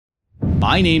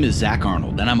My name is Zach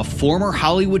Arnold, and I'm a former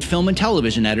Hollywood film and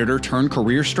television editor turned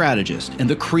career strategist and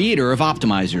the creator of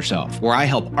Optimize Yourself, where I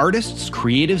help artists,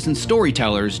 creatives, and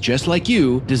storytellers just like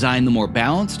you design the more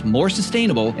balanced, more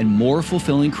sustainable, and more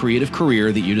fulfilling creative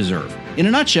career that you deserve. In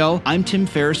a nutshell, I'm Tim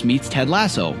Ferriss meets Ted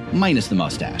Lasso, minus the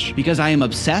mustache, because I am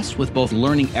obsessed with both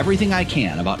learning everything I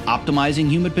can about optimizing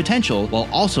human potential while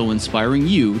also inspiring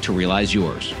you to realize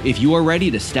yours. If you are ready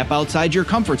to step outside your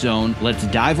comfort zone, let's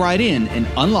dive right in and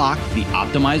unlock the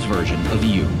optimized version of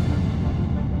you.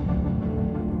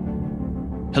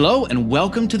 Hello, and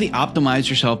welcome to the Optimize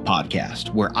Yourself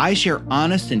podcast, where I share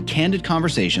honest and candid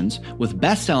conversations with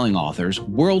best-selling authors,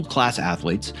 world-class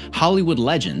athletes, Hollywood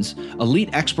legends, elite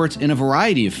experts in a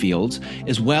variety of fields,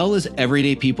 as well as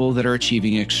everyday people that are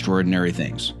achieving extraordinary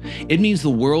things. It means the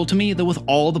world to me that with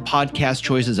all the podcast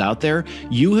choices out there,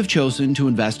 you have chosen to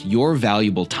invest your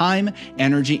valuable time,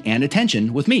 energy, and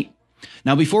attention with me.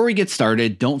 Now, before we get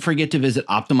started, don't forget to visit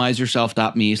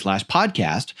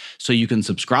optimizeyourself.me/podcast so you can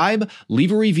subscribe,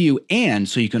 leave a review, and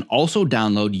so you can also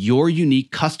download your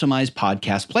unique customized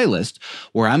podcast playlist,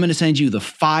 where I'm going to send you the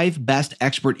 5 best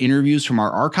expert interviews from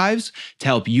our archives to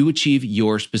help you achieve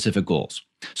your specific goals.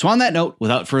 So on that note,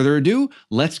 without further ado,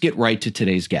 let's get right to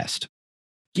today's guest.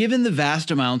 Given the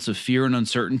vast amounts of fear and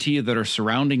uncertainty that are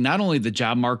surrounding not only the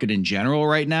job market in general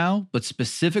right now, but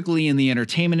specifically in the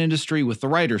entertainment industry with the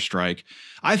writer's strike,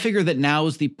 I figure that now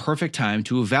is the perfect time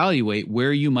to evaluate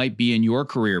where you might be in your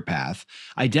career path,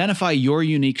 identify your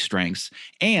unique strengths,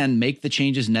 and make the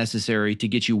changes necessary to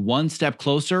get you one step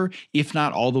closer, if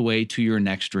not all the way to your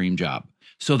next dream job.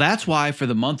 So that's why for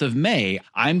the month of May,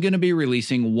 I'm going to be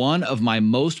releasing one of my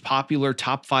most popular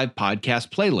top 5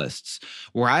 podcast playlists,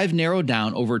 where I've narrowed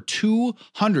down over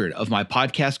 200 of my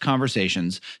podcast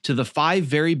conversations to the 5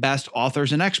 very best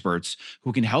authors and experts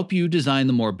who can help you design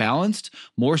the more balanced,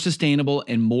 more sustainable,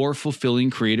 and more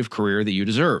fulfilling creative career that you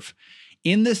deserve.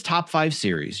 In this top 5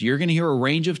 series, you're going to hear a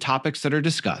range of topics that are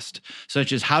discussed,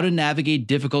 such as how to navigate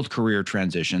difficult career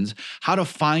transitions, how to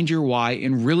find your why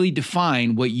and really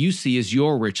define what you see as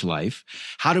your rich life,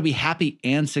 how to be happy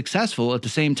and successful at the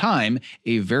same time,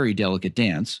 a very delicate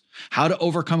dance, how to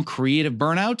overcome creative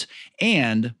burnout,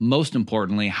 and most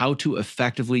importantly, how to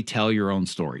effectively tell your own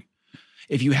story.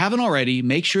 If you haven't already,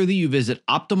 make sure that you visit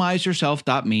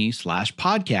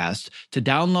optimizeyourself.me/podcast to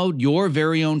download your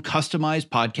very own customized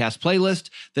podcast playlist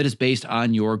that is based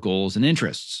on your goals and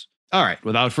interests. All right,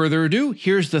 without further ado,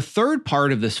 here's the third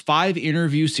part of this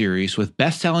 5-interview series with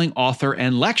best-selling author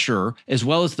and lecturer, as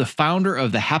well as the founder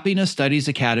of the Happiness Studies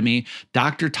Academy,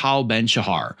 Dr. Tal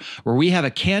Ben-Shahar, where we have a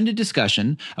candid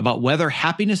discussion about whether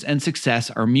happiness and success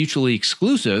are mutually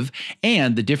exclusive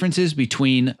and the differences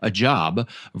between a job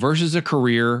versus a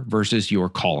career versus your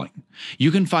calling.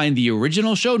 You can find the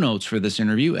original show notes for this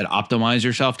interview at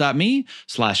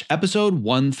optimizeyourself.me/episode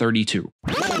 132.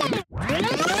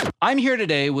 I'm here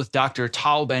today with Dr.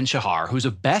 Tal Ben-Shahar, who's a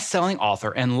best-selling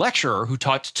author and lecturer who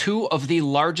taught 2 of the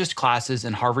largest classes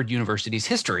in Harvard University's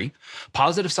history,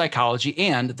 positive psychology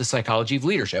and the psychology of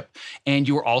leadership. And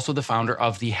you are also the founder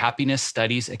of the Happiness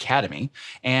Studies Academy.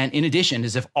 And in addition,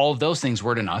 as if all of those things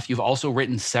weren't enough, you've also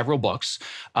written several books,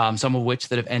 some of which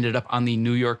that have ended up on the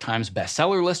New York Times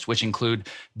bestseller list, which include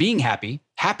Being Happy,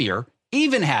 Happier,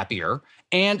 Even Happier,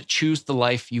 and Choose the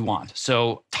Life You Want.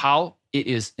 So, Tal, it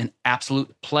is an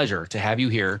absolute pleasure to have you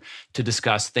here to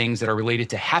discuss things that are related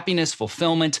to happiness,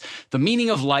 fulfillment, the meaning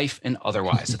of life, and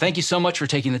otherwise. So thank you so much for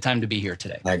taking the time to be here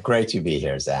today. Great to be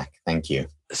here, Zach. Thank you.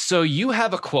 So you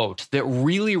have a quote that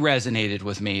really resonated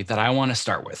with me that I want to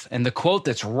start with. And the quote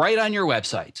that's right on your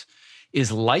website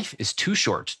is, "Life is too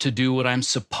short to do what I'm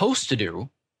supposed to do,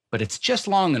 but it's just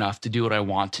long enough to do what I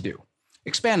want to do."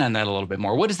 Expand on that a little bit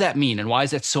more. What does that mean? And why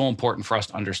is that so important for us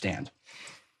to understand?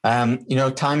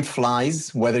 Time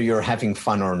flies, whether you're having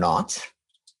fun or not.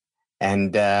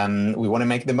 And we want to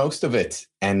make the most of it.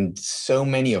 And so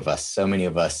many of us,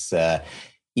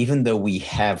 even though we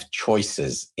have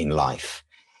choices in life,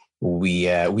 we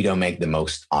don't make the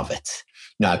most of it.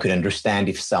 Now, I could understand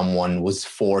if someone was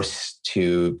forced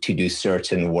to do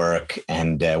certain work,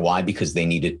 and why? Because they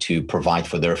needed to provide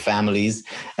for their families.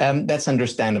 That's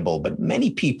understandable. But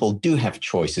many people do have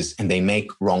choices and they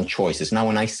make wrong choices. Now,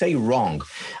 when I say wrong,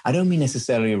 I don't mean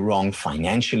necessarily wrong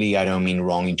financially. I don't mean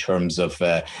wrong in terms of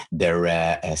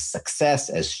their success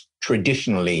as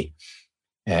traditionally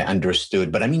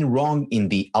understood, but I mean wrong in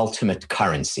the ultimate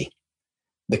currency,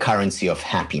 the currency of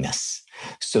happiness.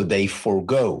 So they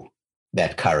forego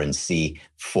that currency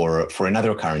for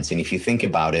another currency. And if you think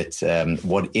about it,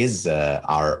 what is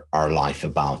our life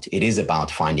about? It is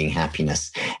about finding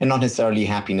happiness, and not necessarily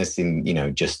happiness in,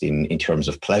 just in terms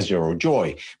of pleasure or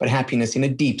joy, but happiness in a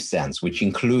deep sense, which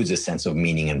includes a sense of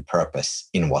meaning and purpose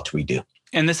in what we do.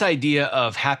 And this idea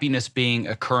of happiness being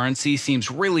a currency seems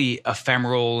really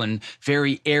ephemeral and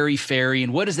very airy-fairy.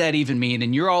 And what does that even mean?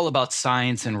 And you're all about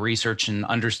science and research and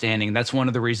understanding. That's one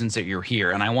of the reasons that you're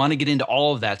here. And I want to get into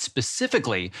all of that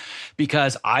specifically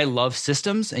because I love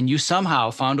systems, and you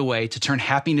somehow found a way to turn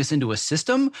happiness into a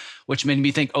system, which made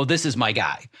me think, oh, this is my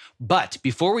guy. But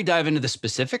before we dive into the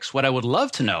specifics, what I would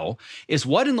love to know is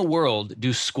what in the world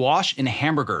do squash and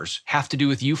hamburgers have to do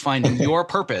with you finding your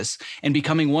purpose and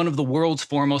becoming one of the world's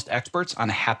foremost experts on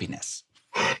happiness?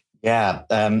 Yeah,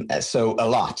 so a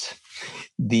lot.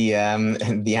 The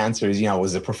answer is, I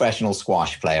was a professional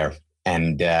squash player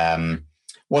and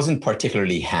wasn't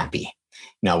particularly happy.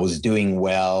 I was doing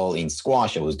well in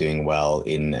squash. I was doing well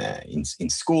in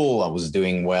school. I was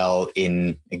doing well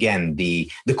in, again,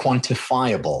 the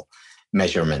quantifiable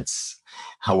measurements.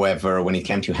 However, when it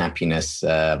came to happiness,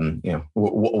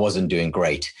 wasn't doing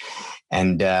great.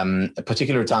 And a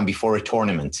particular time before a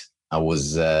tournament, I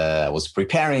was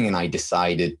preparing, and I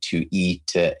decided to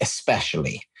eat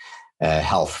especially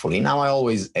healthfully. Now, I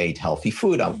always ate healthy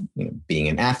food, being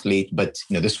an athlete, but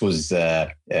this was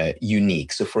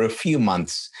unique. So for a few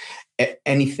months,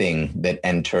 anything that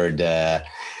entered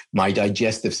my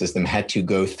digestive system had to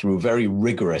go through very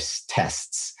rigorous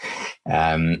tests.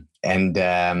 But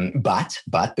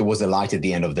there was a light at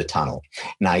the end of the tunnel.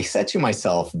 Now, I said to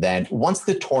myself that once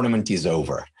the tournament is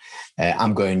over,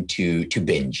 I'm going to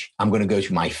binge. I'm going to go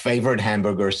to my favorite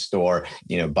hamburger store,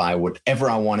 buy whatever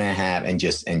I want to have and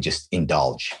just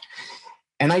indulge.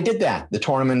 And I did that. The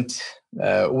tournament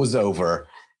was over.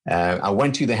 I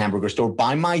went to the hamburger store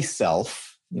by myself.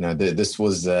 This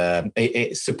was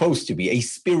supposed to be a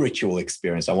spiritual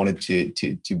experience. I wanted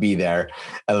to be there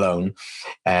alone.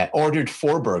 Ordered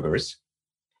 4 burgers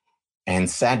and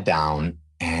sat down,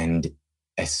 and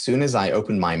as soon as I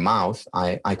opened my mouth,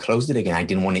 I closed it again. I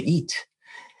didn't want to eat.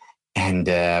 And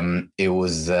it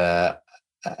was, and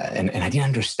I didn't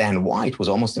understand why. It was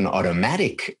almost an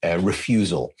automatic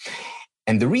refusal.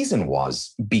 And the reason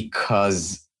was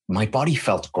because my body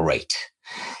felt great.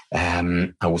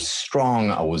 I was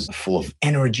strong. I was full of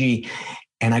energy,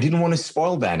 and I didn't want to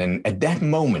spoil that. And at that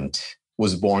moment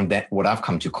was born that what I've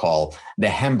come to call the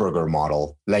hamburger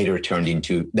model, later turned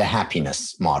into the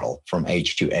happiness model from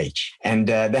H to H. And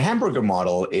the hamburger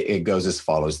model, it goes as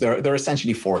follows. There are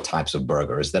essentially 4 types of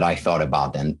burgers that I thought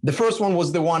about. And the first one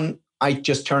was the one I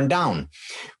just turned down,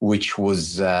 which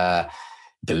was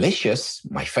delicious,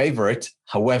 my favorite,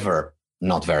 however,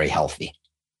 not very healthy.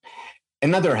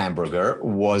 Another hamburger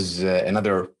was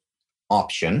another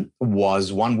option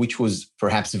was one which was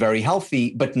perhaps very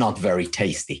healthy, but not very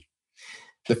tasty.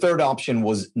 The third option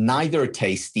was neither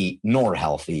tasty nor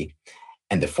healthy.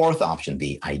 And the fourth option,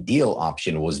 the ideal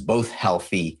option, was both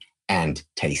healthy and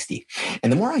tasty.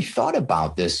 And the more I thought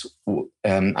about this,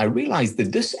 I realized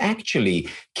that this actually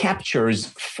captures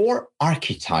 4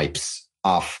 archetypes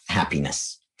of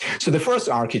happiness. So the first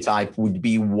archetype would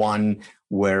be one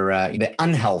where the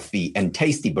unhealthy and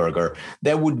tasty burger,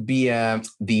 that would be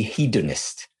the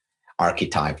hedonist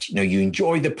archetype. You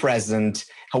enjoy the present.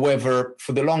 However,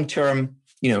 for the long term,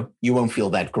 you won't feel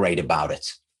that great about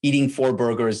it. Eating 4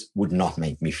 burgers would not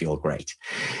make me feel great.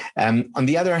 On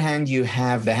the other hand, you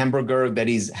have the hamburger that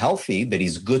is healthy, that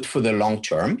is good for the long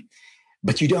term,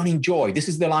 but you don't enjoy. This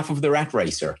is the life of the rat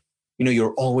racer.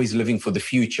 You're always living for the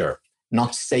future,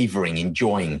 not savoring,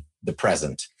 enjoying the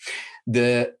present.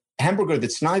 The hamburger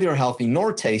that's neither healthy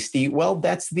nor tasty, well,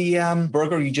 that's the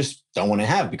burger you just don't want to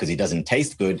have because it doesn't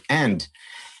taste good and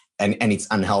it's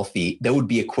unhealthy. That would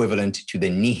be equivalent to the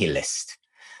nihilist,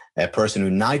 a person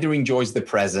who neither enjoys the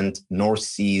present nor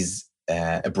sees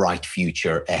a bright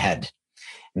future ahead.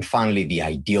 And finally, the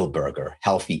ideal burger,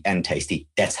 healthy and tasty,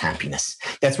 that's happiness.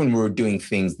 That's when we're doing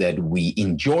things that we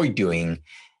enjoy doing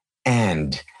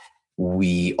and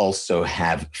we also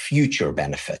have future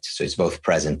benefit. So it's both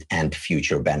present and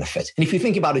future benefit. And if you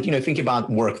think about it, think about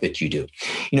work that you do.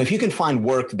 If you can find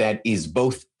work that is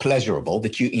both pleasurable,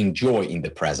 that you enjoy in the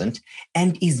present,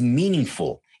 and is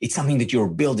meaningful, it's something that you're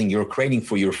building, you're creating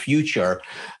for your future,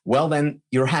 well, then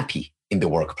you're happy in the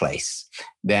workplace.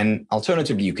 Then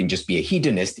alternatively, you can just be a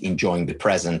hedonist, enjoying the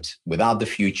present without the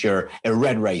future, a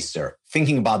red racer,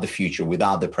 thinking about the future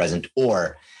without the present,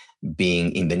 or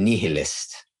being in the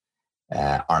nihilist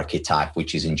archetype,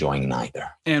 which is enjoying neither.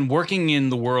 And working in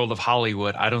the world of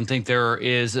Hollywood, I don't think there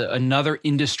is another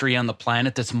industry on the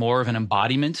planet that's more of an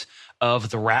embodiment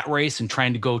of the rat race and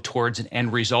trying to go towards an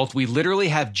end result. We literally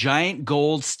have giant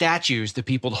gold statues that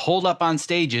people hold up on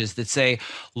stages that say,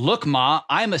 look, Ma,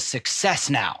 I'm a success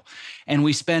now. And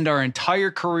we spend our entire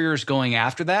careers going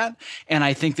after that. And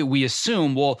I think that we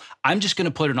assume, well, I'm just going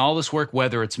to put in all this work,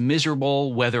 whether it's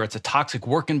miserable, whether it's a toxic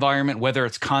work environment, whether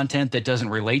it's content that doesn't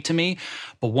relate to me.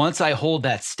 But once I hold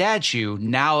that statue,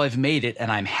 now I've made it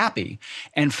and I'm happy.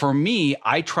 And for me,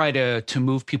 I try to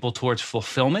move people towards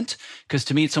fulfillment, because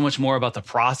to me, it's so much more about the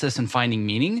process and finding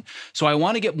meaning. So I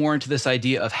want to get more into this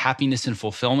idea of happiness and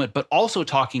fulfillment, but also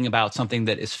talking about something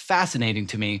that is fascinating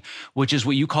to me, which is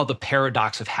what you call the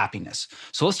paradox of happiness.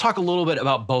 So let's talk a little bit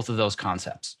about both of those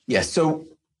concepts. Yes. So,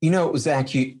 Zach,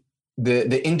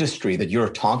 the industry that you're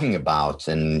talking about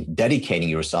and dedicating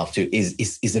yourself to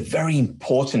is a very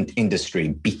important industry,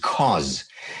 because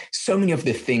so many of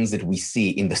the things that we see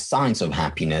in the science of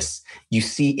happiness, you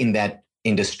see in that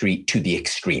industry to the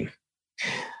extreme.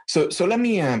 So let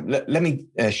me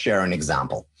share an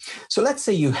example. So let's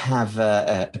say you have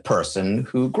a person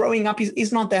who growing up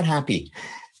is not that happy,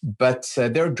 but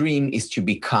their dream is to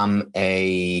become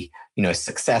a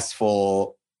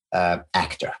successful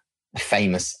actor, a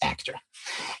famous actor.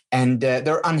 And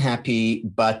they're unhappy,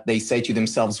 but they say to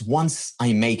themselves, once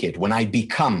I make it, when I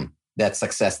become that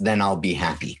success, then I'll be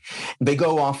happy. They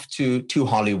go off to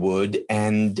Hollywood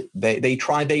and they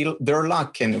try their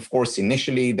luck. And of course,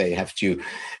 initially they have to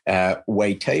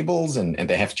wait tables and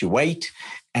they have to wait,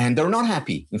 and they're not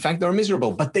happy. In fact, they're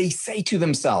miserable, but they say to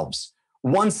themselves,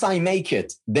 once I make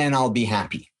it, then I'll be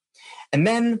happy. And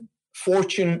then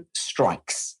fortune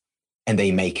strikes and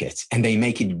they make it, and they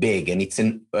make it big. And it's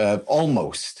an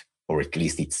almost, or at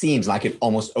least it seems like an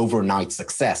almost overnight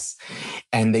success.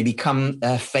 And they become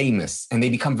famous and they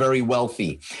become very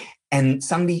wealthy. And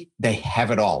suddenly they have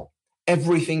it all.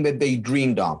 Everything that they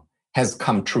dreamed of has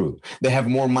come true. They have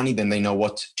more money than they know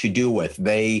what to do with.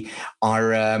 They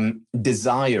are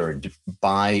desired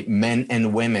by men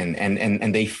and women,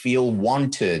 and they feel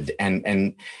wanted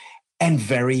and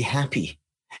very happy.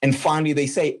 And finally, they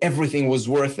say, everything was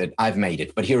worth it. I've made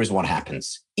it. But here is what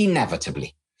happens.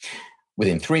 Inevitably,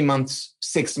 within 3 months,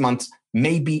 6 months,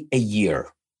 maybe a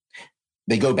year,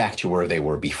 they go back to where they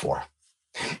were before.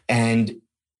 And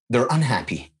they're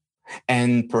unhappy.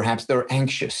 And perhaps they're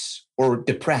anxious or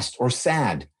depressed or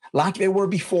sad, like they were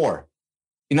before.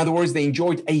 In other words, they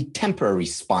enjoyed a temporary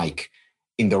spike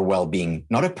in their well-being,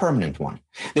 not a permanent one.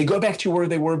 They go back to where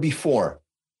they were before.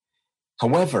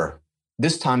 However,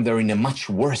 this time they're in a much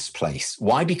worse place.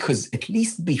 Why? Because at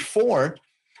least before,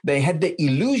 they had the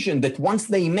illusion that once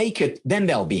they make it, then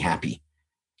they'll be happy.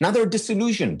 Now they're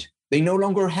disillusioned. They no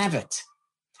longer have it.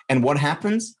 And what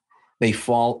happens? They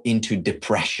fall into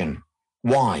depression.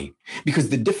 Why? Because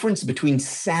the difference between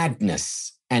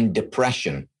sadness and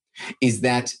depression is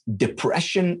that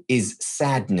depression is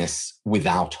sadness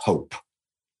without hope.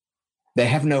 They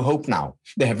have no hope now.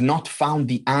 They have not found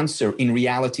the answer in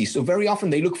reality. So very often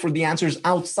they look for the answers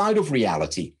outside of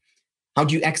reality. How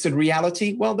do you exit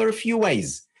reality? Well, there are a few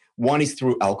ways. One is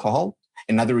through alcohol,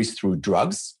 another is through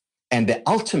drugs, and the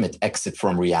ultimate exit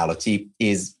from reality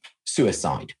is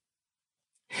suicide.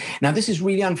 Now, this is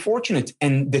really unfortunate,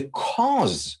 and the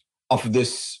cause of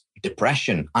this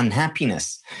depression,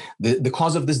 unhappiness, the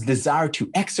cause of this desire to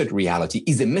exit reality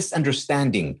is a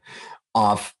misunderstanding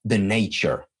of the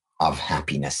nature of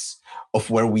happiness, of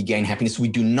where we gain happiness. We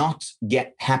do not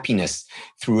get happiness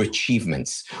through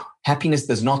achievements. Happiness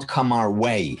does not come our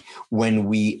way when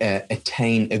we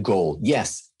attain a goal.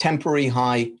 Yes, temporary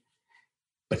high,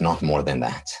 but not more than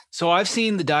that. So I've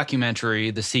seen the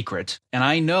documentary, The Secret, and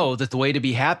I know that the way to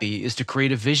be happy is to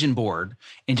create a vision board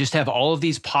and just have all of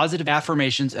these positive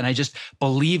affirmations, and I just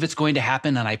believe it's going to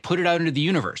happen, and I put it out into the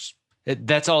universe.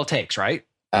 That's all it takes, right?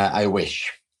 I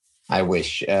wish. I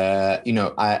was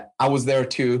there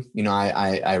too.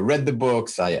 I read the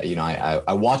books.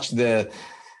 I watched the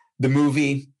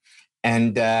movie,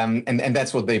 and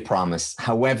that's what they promise.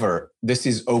 However, this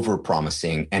is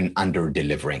over-promising and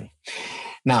under-delivering.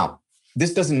 Now,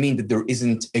 this doesn't mean that there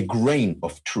isn't a grain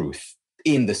of truth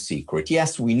in The Secret.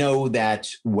 Yes, we know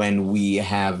that when we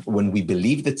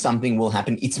believe that something will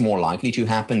happen, it's more likely to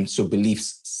happen. So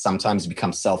beliefs sometimes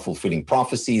become self-fulfilling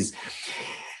prophecies.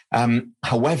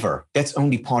 However, that's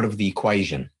only part of the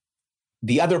equation.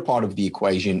 The other part of the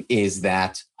equation is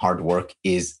that hard work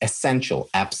is essential,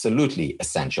 absolutely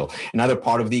essential. Another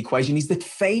part of the equation is that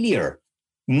failure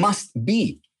must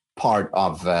be part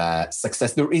of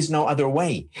success. There is no other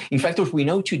way. In fact, what we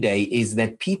know today is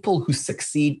that people who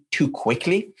succeed too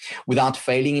quickly without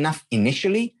failing enough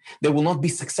initially, they will not be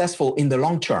successful in the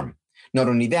long term. Not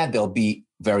only that, they'll be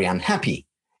very unhappy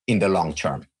in the long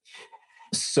term.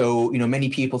 So, many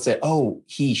people say, oh,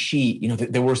 he, she,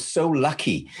 they were so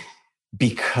lucky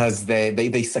because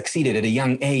they succeeded at a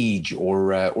young age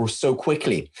or so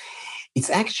quickly. It's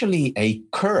actually a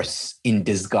curse in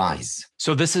disguise.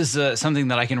 So this is something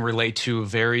that I can relate to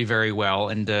very, very well.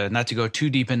 And not to go too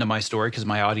deep into my story, because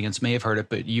my audience may have heard it,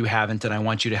 but you haven't. And I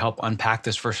want you to help unpack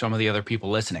this for some of the other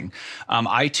people listening.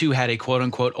 I too had a quote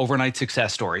unquote overnight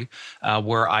success story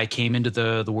where I came into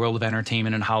the world of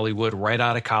entertainment in Hollywood right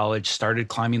out of college, started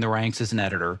climbing the ranks as an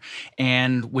editor.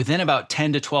 And within about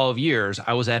 10 to 12 years,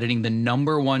 I was editing the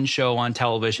 #1 show on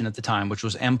television at the time, which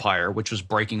was Empire, which was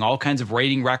breaking all kinds of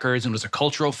rating records and was a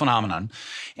cultural phenomenon.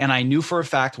 And I knew for a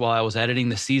fact while I was editing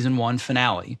the season 1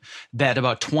 finale that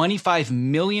about 25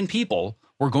 million people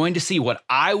were going to see what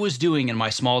I was doing in my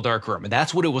small dark room. And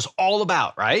that's what it was all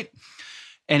about, right?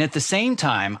 And at the same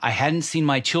time, I hadn't seen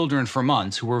my children for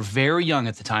months, who were very young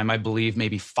at the time, I believe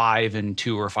maybe 5 and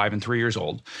 2 or 5 and 3 years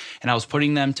old. And I was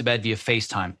putting them to bed via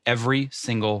FaceTime every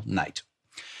single night.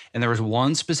 And there was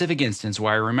one specific instance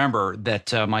where I remember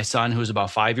that my son, who was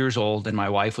about 5 years old, and my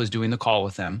wife was doing the call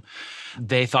with them.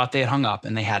 They thought they had hung up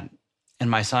and they hadn't. And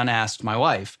my son asked my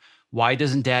wife, why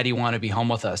doesn't daddy want to be home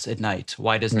with us at night?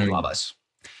 Why doesn't he love us?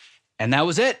 And that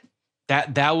was it.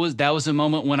 That was a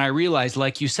moment when I realized,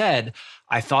 like you said,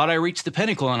 I thought I reached the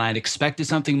pinnacle and I'd expected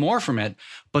something more from it,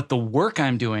 but the work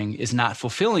I'm doing is not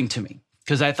fulfilling to me.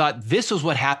 Because I thought this was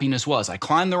what happiness was. I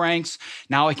climbed the ranks.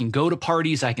 Now I can go to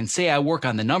parties. I can say I work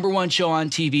on the #1 show on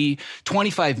TV.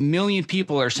 25 million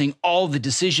people are seeing all the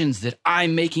decisions that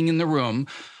I'm making in the room.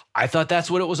 I thought that's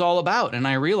what it was all about. And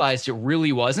I realized it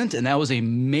really wasn't. And that was a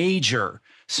major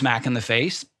smack in the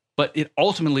face. But it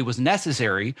ultimately was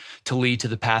necessary to lead to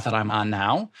the path that I'm on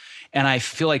now. And I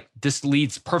feel like this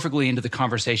leads perfectly into the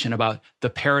conversation about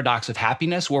the paradox of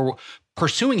happiness, where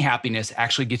pursuing happiness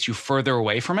actually gets you further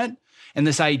away from it. And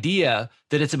this idea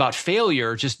that it's about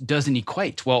failure just doesn't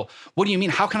equate. Well, what do you mean?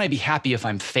 How can I be happy if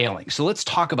I'm failing? So let's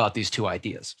talk about these two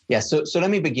ideas. Yeah, so let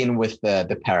me begin with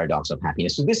the paradox of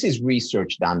happiness. So this is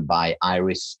research done by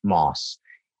Iris Moss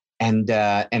and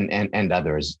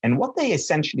others. And what they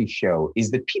essentially show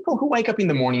is that people who wake up in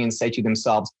the morning and say to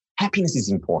themselves, happiness is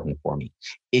important for me.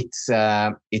 It's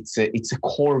a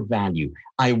core value.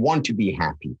 I want to be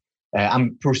happy.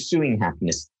 I'm pursuing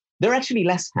happiness. They're actually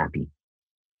less happy.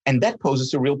 And that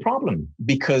poses a real problem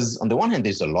because on the one hand,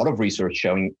 there's a lot of research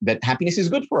showing that happiness is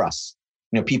good for us.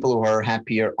 People who are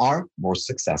happier are more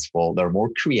successful. They're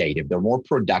more creative. They're more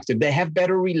productive. They have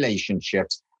better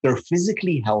relationships. They're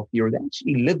physically healthier. They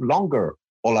actually live longer,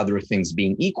 all other things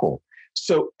being equal.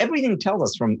 So everything tells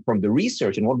us from the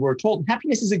research and what we're told,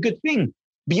 happiness is a good thing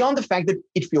beyond the fact that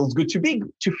it feels good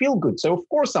to feel good. So of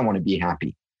course I want to be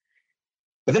happy.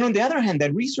 But then on the other hand,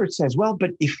 that research says, well, but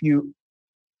if you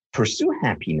pursue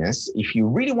happiness, if you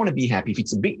really want to be happy, if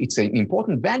it's an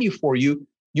important value for you,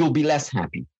 you'll be less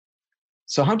happy.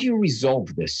 So how do you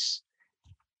resolve this?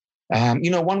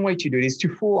 One way to do it is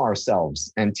to fool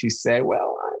ourselves and to say,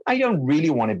 well, I don't really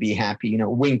want to be happy,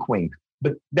 wink, wink,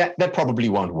 but that probably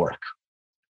won't work.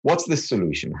 What's the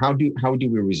solution? How do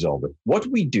we resolve it? What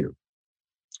we do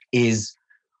is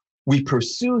we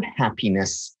pursue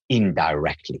happiness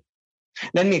indirectly.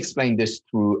 Let me explain this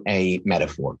through a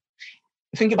metaphor.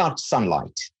 Think about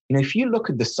sunlight. If you look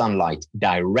at the sunlight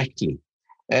directly,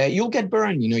 you'll get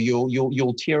burned.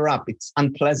 You'll tear up. It's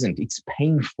unpleasant. It's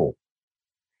painful.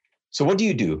 So what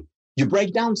do? You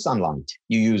break down sunlight.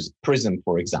 You use prism,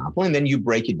 for example, and then you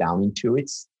break it down into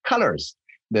its colors,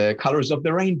 the colors of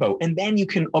the rainbow. And then you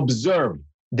can observe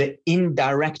the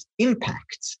indirect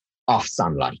impact of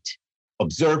sunlight.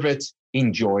 Observe it,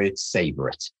 enjoy it, savor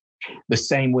it. The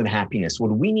same with happiness.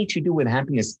 What we need to do with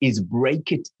happiness is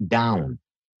break it down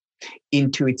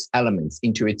into its elements,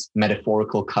 into its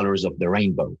metaphorical colors of the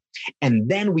rainbow. And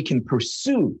then we can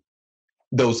pursue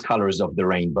those colors of the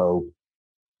rainbow,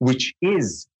 which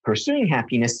is pursuing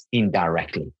happiness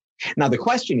indirectly. Now, the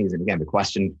question is, and again, the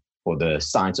question for the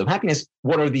science of happiness,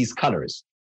 what are these colors?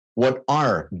 What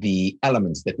are the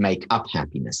elements that make up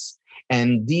happiness?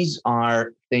 And these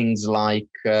are things like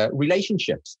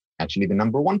relationships. Actually, the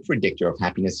 #1 predictor of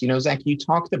happiness. Zach, you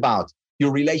talked about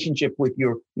your relationship with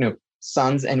your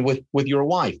sons and with your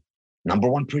wife.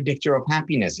 #1 predictor of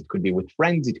happiness. It could be with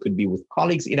friends. It could be with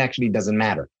colleagues. It actually doesn't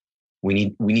matter.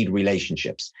 We need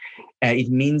relationships. It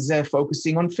means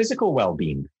focusing on physical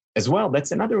well-being as well.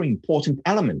 That's another important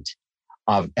element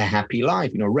of a happy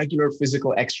life. Regular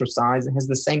physical exercise has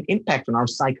the same impact on our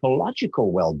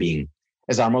psychological well-being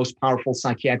as our most powerful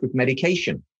psychiatric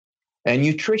medication.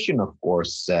 Nutrition, of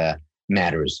course,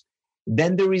 matters.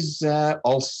 Then there is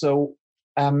also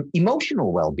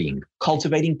emotional well-being,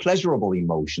 cultivating pleasurable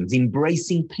emotions,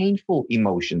 embracing painful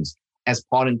emotions, as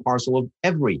part and parcel of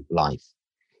every life.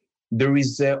 There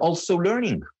is also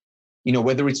learning,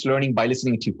 whether it's learning by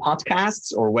listening to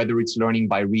podcasts or whether it's learning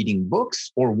by reading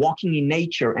books or walking in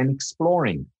nature and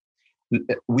exploring.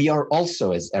 We are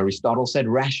also, as Aristotle said,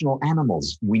 rational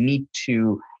animals. We need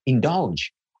to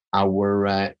indulge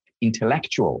our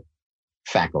intellectual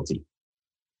faculty.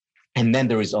 And then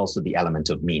there is also the element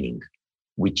of meaning,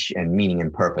 meaning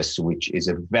and purpose, which is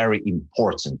a very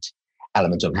important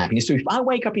element of happiness. So if I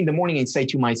wake up in the morning and say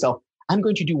to myself, I'm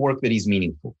going to do work that is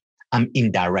meaningful, I'm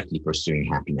indirectly pursuing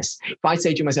happiness. If I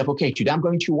say to myself, okay, today I'm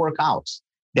going to work out,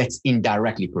 that's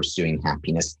indirectly pursuing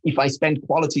happiness. If I spend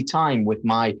quality time with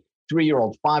my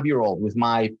 3-year-old, 5-year-old, with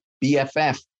my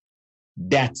BFF,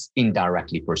 that's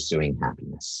indirectly pursuing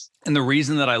happiness. And the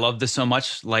reason that I love this so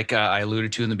much, like I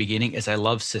alluded to in the beginning, is I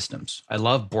love systems. I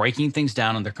love breaking things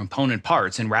down on their component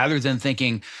parts. And rather than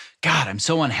thinking, God, I'm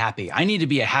so unhappy, I need to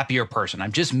be a happier person,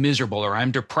 I'm just miserable, or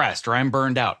I'm depressed, or I'm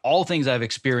burned out, all things I've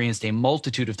experienced a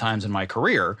multitude of times in my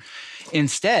career.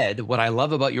 Instead, what I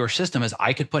love about your system is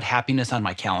I could put happiness on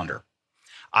my calendar.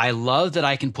 I love that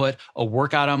I can put a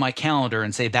workout on my calendar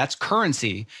and say that's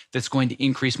currency that's going to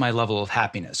increase my level of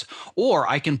happiness. Or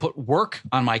I can put work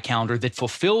on my calendar that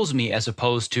fulfills me as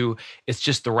opposed to it's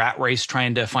just the rat race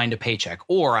trying to find a paycheck.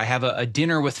 Or I have a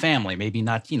dinner with family, maybe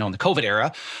not, in the COVID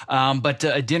era, but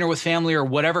a dinner with family or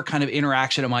whatever kind of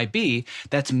interaction it might be.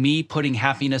 That's me putting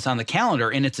happiness on the calendar,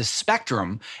 and it's a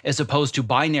spectrum as opposed to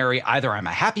binary. Either I'm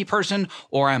a happy person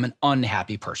or I'm an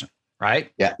unhappy person.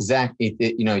 Right? Yeah, Zach,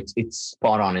 it's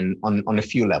spot on a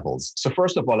few levels. So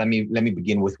first of all, let me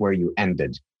begin with where you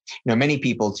ended. Many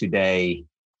people today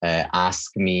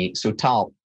ask me, so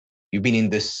Tal, you've been in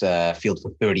this field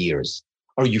for 30 years.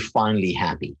 Are you finally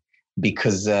happy?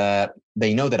 Because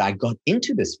they know that I got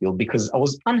into this field because I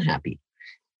was unhappy.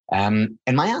 And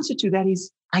my answer to that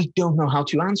is, I don't know how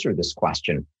to answer this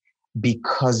question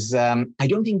because I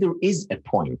don't think there is a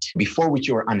point before which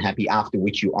you are unhappy, after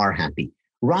which you are happy.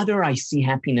 Rather, I see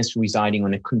happiness residing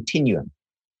on a continuum.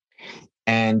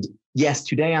 And yes,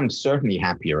 today I'm certainly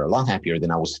happier, a lot happier than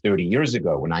I was 30 years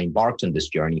ago when I embarked on this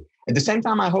journey. At the same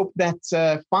time, I hope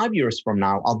that 5 years from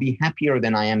now, I'll be happier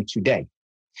than I am today.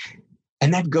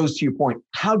 And that goes to your point.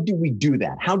 How do we do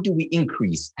that? How do we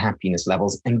increase happiness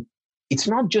levels? And it's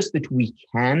not just that we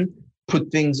can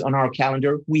put things on our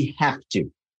calendar. We have to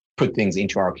put things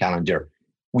into our calendar.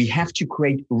 We have to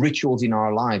create rituals in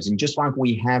our lives. And just like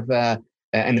we have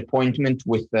an appointment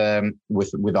with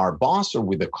our boss or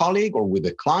with a colleague or with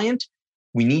a client,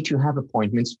 we need to have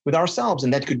appointments with ourselves.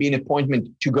 And that could be an appointment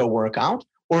to go work out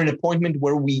or an appointment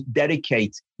where we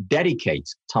dedicate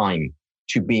time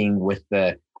to being with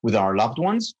our loved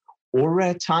ones, or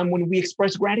a time when we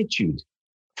express gratitude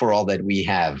for all that we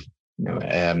have,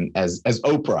 as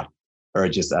Oprah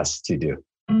urges us to do.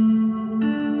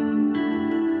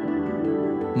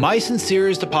 My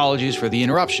sincerest apologies for the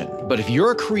interruption, but if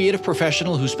you're a creative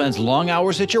professional who spends long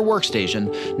hours at your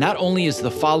workstation, not only is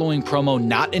the following promo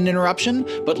not an interruption,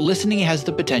 but listening has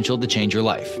the potential to change your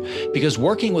life. Because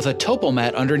working with a topo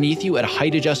mat underneath you at a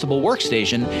height-adjustable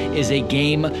workstation is a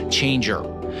game changer.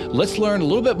 Let's learn a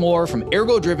little bit more from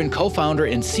Ergo-Driven co-founder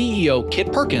and CEO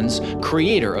Kit Perkins,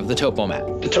 creator of the Topo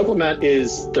Mat. The Topo Mat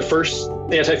is the first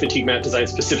anti-fatigue mat designed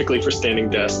specifically for standing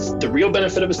desks. The real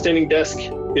benefit of a standing desk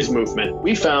is movement.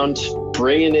 We found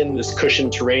bringing in this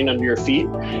cushioned terrain under your feet,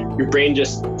 your brain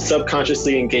just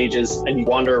subconsciously engages and you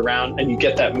wander around and you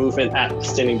get that movement at the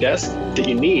standing desk that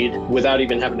you need without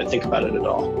even having to think about it at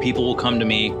all. People will come to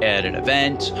me at an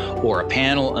event or a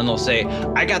panel and they'll say,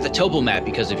 I got the Topo Mat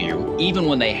because of you. Even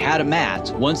when they had a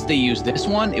mat, once they used this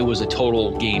one, it was a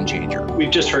total game changer. We've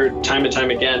just heard time and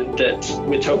time again that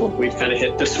with Topo, we've kind of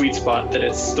hit the sweet spot, that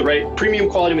it's the right premium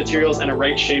quality materials and a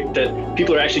right shape that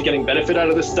people are actually getting benefit out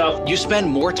of this stuff. You spend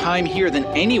more time here than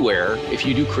anywhere if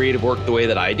you do creative work the way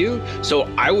that I do. So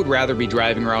I would rather be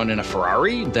driving around in a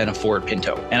Ferrari than a Ford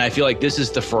Pinto. And I feel like this is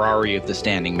the Ferrari of the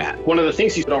standing mat. One of the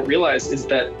things you don't realize is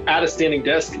that at a standing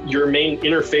desk, your main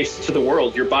interface to the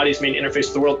world, your body's main interface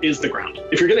to the world is the ground.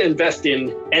 If you're going to invest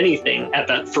in anything at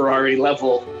that Ferrari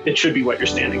level, it should be what you're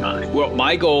standing on. Well,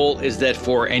 my goal is that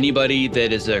for anybody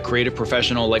that is a creative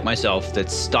professional like myself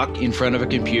that's stuck in front of a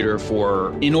computer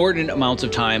for inordinate amounts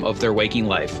of time of their waking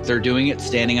life, they're doing it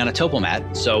standing on a Topo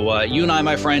Mat. So you and I,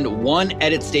 my friend, one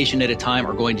edit station at a time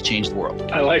are going to change the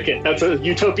world. I like it. That's a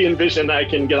utopian vision I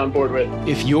can get on board with.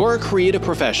 If you're a creative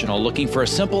professional looking for a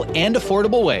simple and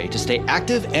affordable way to stay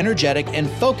active, energetic, and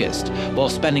focused while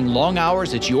spending long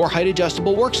hours at your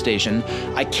height-adjustable workstation,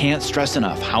 I can't stress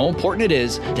enough how important it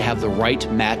is to have the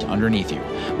right mat underneath you,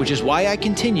 which is why I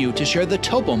continue to share the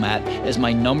Topo Mat as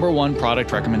my #1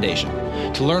 product recommendation.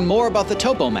 To learn more about the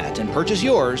Topo Mat and purchase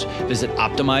yours, visit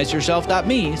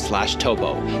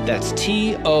optimizeyourself.me/topo. That's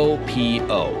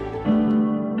TOPO.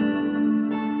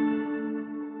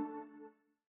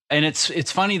 And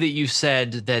it's funny that you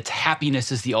said that happiness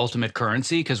is the ultimate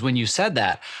currency, because when you said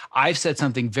that, I've said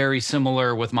something very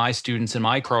similar with my students in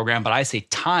my program, but I say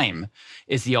time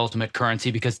is the ultimate currency,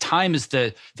 because time is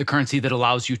the currency that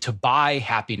allows you to buy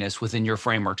happiness within your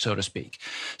framework, so to speak.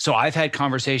 So I've had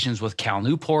conversations with Cal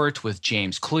Newport, with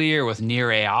James Clear, with Nir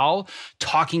Eyal,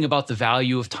 talking about the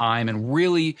value of time and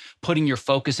really putting your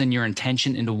focus and your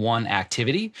intention into one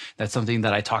activity. That's something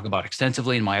that I talk about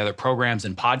extensively in my other programs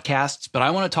and podcasts, but I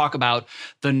want to talk about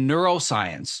the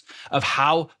neuroscience of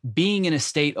how being in a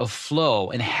state of flow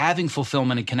and having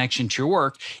fulfillment and connection to your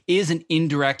work is an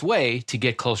indirect way to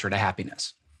get closer to happiness.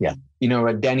 Yeah.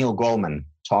 Daniel Goleman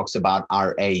talks about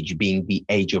our age being the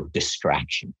age of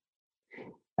distraction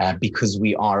because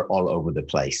we are all over the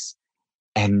place.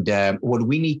 And what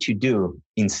we need to do,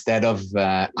 instead of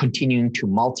continuing to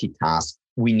multitask,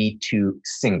 we need to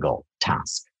single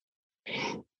task.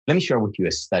 Let me share with you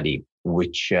a study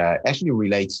which actually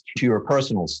relates to your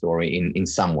personal story in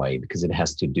some way, because it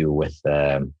has to do with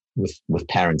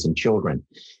parents and children.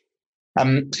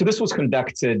 So this was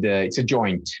conducted, it's a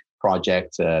joint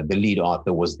project. The lead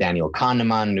author was Daniel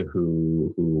Kahneman,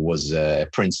 who was a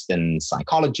Princeton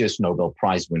psychologist, Nobel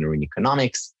Prize winner in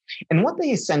economics. And what they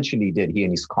essentially did, he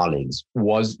and his colleagues,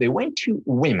 was they went to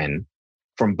women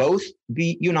from both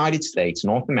the United States,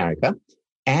 North America,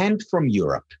 and from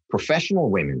Europe,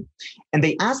 professional women, and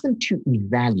they asked them to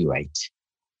evaluate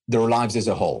their lives as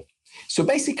a whole. So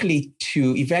basically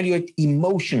to evaluate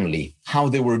emotionally how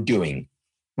they were doing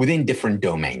within different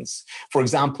domains. For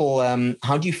example,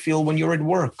 how do you feel when you're at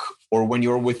work, or when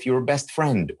you're with your best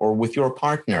friend, or with your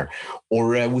partner,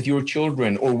 or with your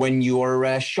children, or when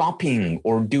you're shopping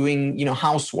or doing,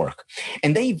 housework?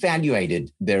 And they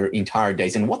evaluated their entire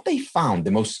days. And what they found,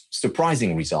 the most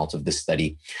surprising result of the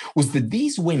study, was that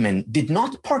these women did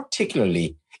not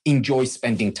particularly enjoy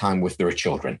spending time with their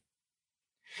children.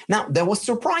 Now, that was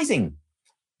surprising,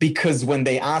 because when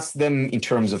they asked them in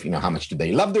terms of, how much do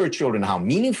they love their children, how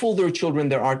meaningful their children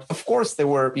there are, of course, they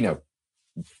were,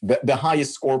 the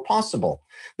highest score possible.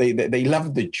 They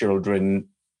loved the children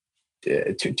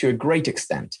to a great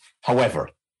extent. However,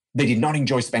 they did not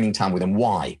enjoy spending time with them.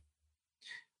 Why?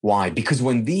 Why? Because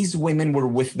when these women were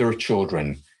with their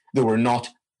children, they were not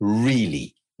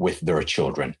really with their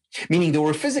children, meaning they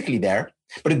were physically there,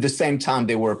 but at the same time,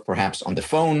 they were perhaps on the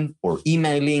phone or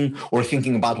emailing or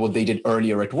thinking about what they did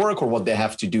earlier at work or what they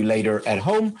have to do later at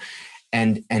home,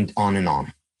 and on and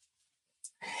on.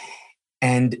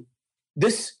 And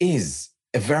this is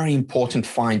a very important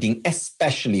finding,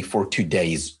 especially for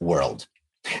today's world.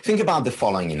 Think about the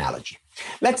following analogy.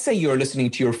 Let's say you're listening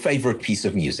to your favorite piece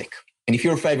of music. And if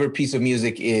your favorite piece of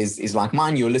music is like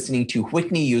mine, you're listening to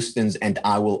Whitney Houston's "And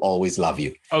I Will Always Love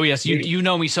You." Oh, yes. You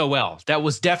know me so well. That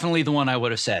was definitely the one I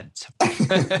would have said.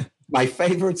 My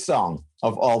favorite song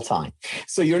of all time.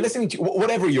 So you're listening to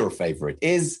whatever your favorite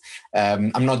is.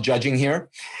 I'm not judging here.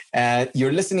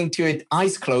 You're listening to it,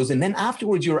 eyes closed. And then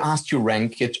afterwards, you're asked to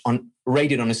rate it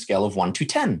on a scale of 1 to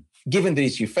 10. Given that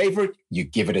it's your favorite, you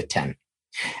give it a 10.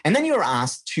 And then you're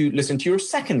asked to listen to your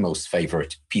second most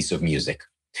favorite piece of music.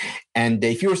 And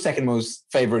if your second most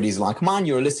favorite is like mine,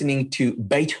 you're listening to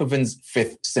Beethoven's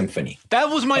Fifth Symphony. That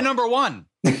was my number one.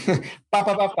 Okay.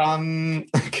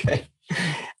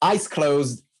 Eyes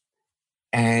closed.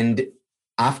 And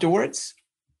afterwards,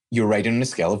 you rate it on a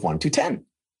scale of 1 to 10.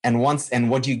 And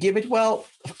what do you give it? Well,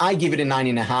 I give it a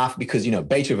 9.5 because,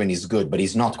 Beethoven is good, but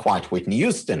he's not quite Whitney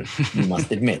Houston, you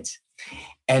must admit.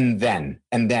 And then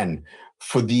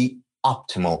for the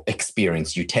optimal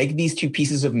experience, you take these two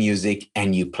pieces of music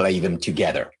and you play them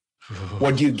together.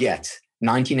 What do you get?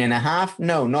 19.5?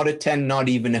 No, not a 10, not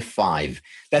even a 5.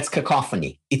 That's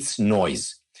cacophony. It's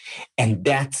noise. And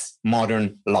that's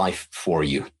modern life for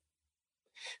you.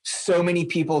 So many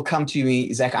people come to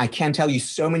me, Zach, I can't tell you,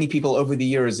 so many people over the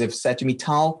years have said to me,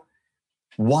 Tal,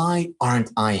 why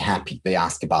aren't I happy? They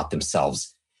ask about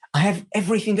themselves. I have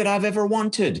everything that I've ever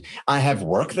wanted. I have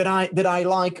work that I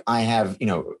like. I have,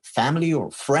 family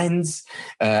or friends.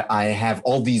 I have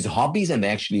all these hobbies, and they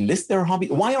actually list their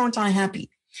hobbies. Why aren't I happy?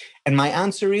 And my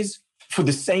answer is, for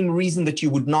the same reason that you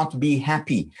would not be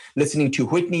happy listening to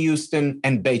Whitney Houston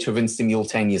and Beethoven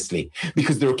simultaneously,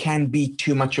 because there can be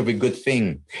too much of a good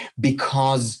thing,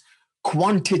 because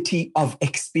quantity of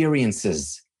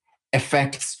experiences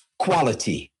affects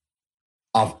quality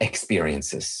of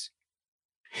experiences.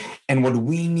 And what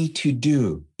we need to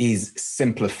do is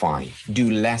simplify,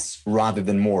 do less rather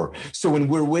than more. So when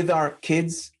we're with our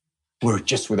kids, we're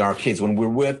just with our kids. When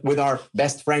we're with our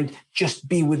best friend, just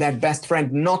be with that best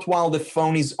friend, not while the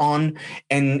phone is on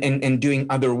and doing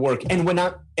other work. And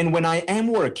when I am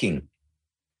working,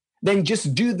 then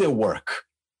just do the work,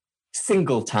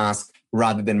 single task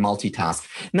rather than multitask.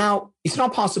 Now, it's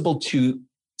not possible to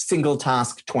single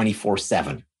task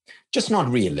 24/7, just not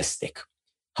realistic.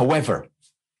 However,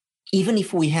 even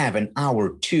if we have an hour,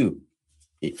 two,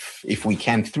 if we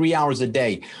can, 3 hours a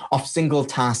day of single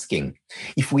tasking,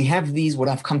 if we have these, what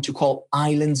I've come to call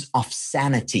islands of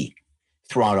sanity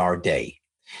throughout our day,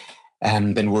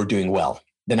 then we're doing well.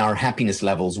 Then our happiness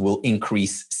levels will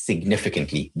increase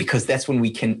significantly, because that's when we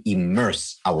can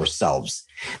immerse ourselves.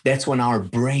 That's when our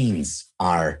brains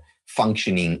are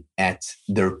functioning at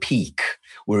their peak.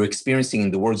 We're experiencing,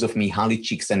 in the words of Mihaly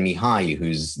Csikszentmihalyi,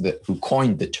 who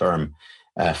coined the term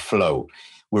flow,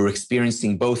 we're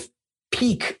experiencing both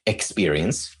peak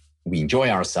experience, we enjoy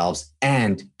ourselves,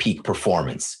 and peak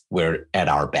performance, we're at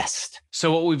our best.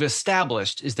 So what we've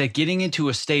established is that getting into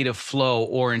a state of flow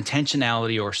or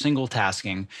intentionality or single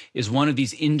tasking is one of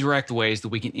these indirect ways that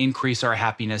we can increase our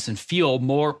happiness and feel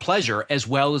more pleasure, as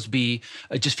well as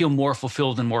just feel more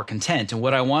fulfilled and more content. And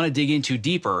what I want to dig into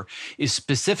deeper is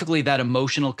specifically that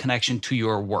emotional connection to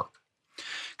your work.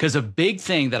 Because a big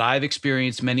thing that I've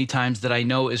experienced many times that I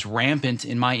know is rampant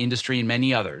in my industry and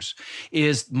many others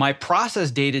is my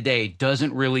process day to day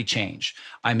doesn't really change.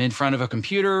 I'm in front of a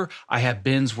computer, I have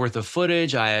bins worth of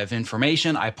footage, I have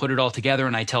information, I put it all together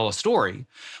and I tell a story.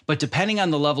 But depending on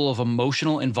the level of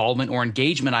emotional involvement or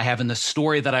engagement I have in the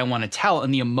story that I want to tell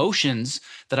and the emotions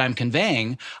that I'm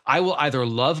conveying, I will either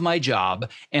love my job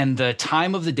and the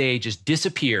time of the day just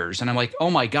disappears. And I'm like,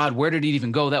 oh my God, where did it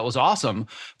even go? That was awesome.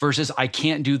 Versus I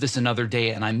can't do this another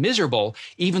day and I'm miserable,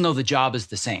 even though the job is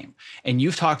the same. And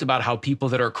you've talked about how people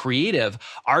that are creative,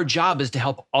 our job is to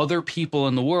help other people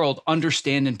in the world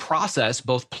understand and process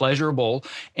both pleasurable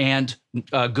and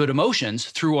good emotions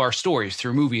through our stories,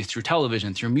 through movies, through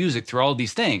television, through music, through all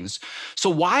these things. So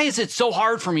why is it so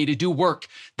hard for me to do work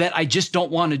that I just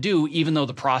don't want to do, even though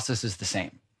the process is the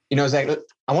same? Zach,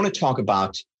 I want to talk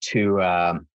about two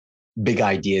big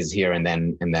ideas here and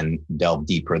then delve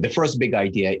deeper. The first big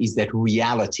idea is that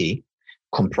reality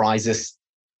comprises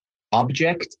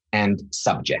object and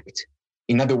subject.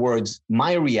 In other words,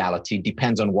 my reality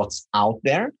depends on what's out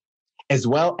there, as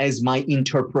well as my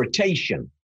interpretation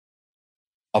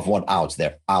of what out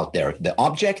there, the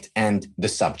object and the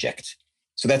subject.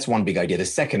 So that's one big idea. The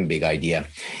second big idea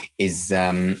is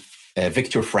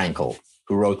Viktor Frankl,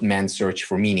 who wrote Man's Search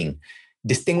for Meaning,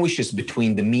 distinguishes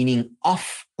between the meaning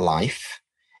of life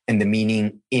and the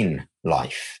meaning in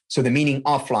life. So the meaning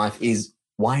of life is,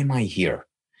 why am I here?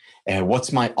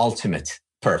 What's my ultimate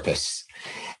purpose?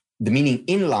 The meaning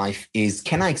in life is,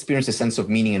 can I experience a sense of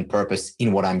meaning and purpose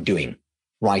in what I'm doing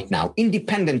right now,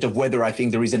 independent of whether I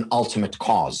think there is an ultimate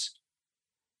cause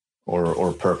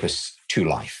or purpose to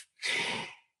life.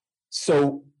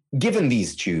 So given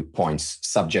these 2 points,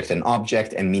 subject and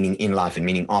object, and meaning in life and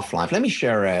meaning of life, let me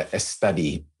share a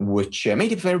study which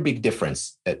made a very big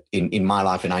difference in my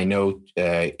life, and I know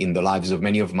in the lives of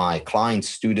many of my clients,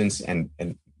 students, and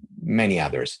many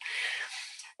others.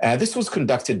 This was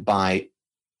conducted by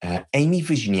Amy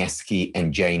Wisniewski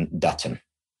and Jane Dutton.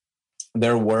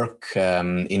 Their work,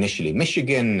 initially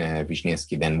Michigan,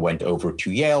 Wisniewski then went over to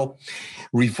Yale,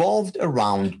 revolved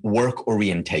around work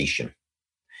orientation.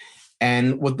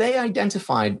 And what they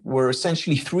identified were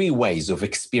essentially 3 ways of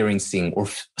experiencing or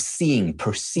seeing,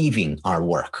 perceiving our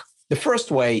work. The first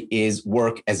way is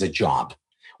work as a job.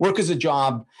 Work as a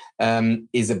job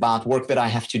is about work that I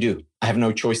have to do. I have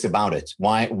no choice about it.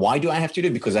 Why do I have to do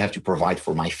it? Because I have to provide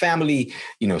for my family,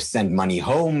 send money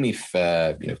home if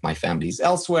my family is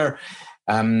elsewhere,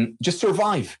 just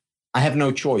survive. I have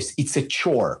no choice. It's a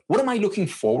chore. What am I looking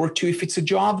forward to if it's a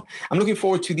job? I'm looking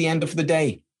forward to the end of the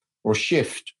day or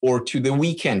shift, or to the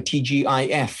weekend,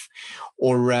 TGIF,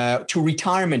 or to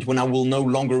retirement when I will no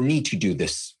longer need to do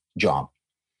this job.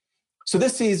 So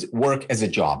this is work as a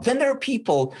job. Then there are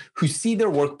people who see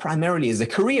their work primarily as a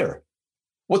career.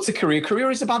 What's a career? Career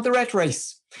is about the rat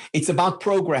race. It's about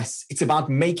progress. It's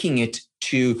about making it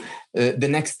to the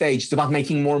next stage. It's about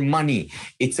making more money.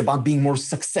 It's about being more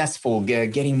successful,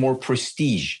 getting more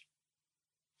prestige.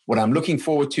 What I'm looking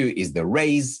forward to is the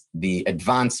raise, the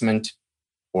advancement,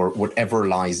 or whatever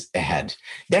lies ahead.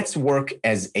 That's work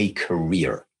as a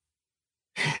career.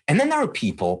 And then there are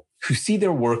people who see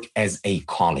their work as a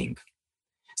calling.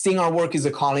 Seeing our work as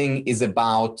a calling is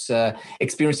about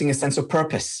experiencing a sense of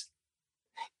purpose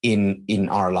in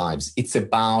our lives. It's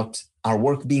about our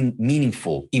work being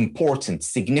meaningful, important,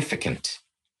 significant.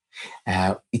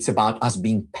 It's about us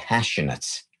being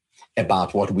passionate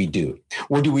about what we do.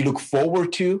 What do we look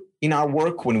forward to in our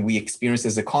work when we experience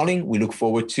as a calling? We look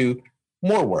forward to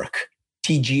more work.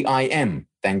 TGIM.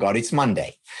 Thank God it's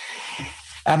Monday.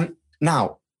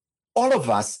 Now, all of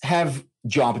us have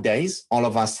job days. All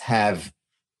of us have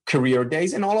career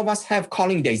days, and all of us have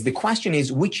calling days. The question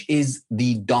is, which is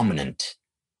the dominant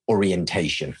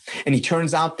orientation? And it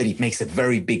turns out that it makes a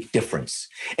very big difference.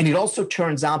 And it also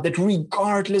turns out that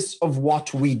regardless of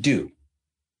what we do,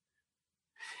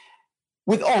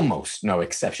 with almost no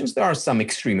exceptions, there are some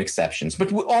extreme exceptions,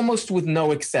 but almost with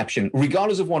no exception,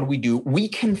 regardless of what we do, we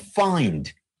can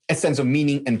find a sense of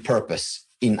meaning and purpose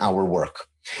in our work.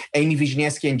 Amy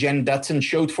Wisniewski and Jen Dutton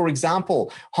showed, for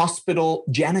example, hospital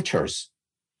janitors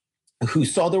who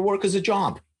saw their work as a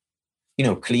job,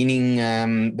 cleaning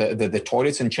the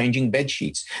toilets and changing bed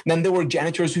sheets. Then there were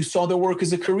janitors who saw their work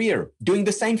as a career, doing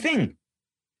the same thing,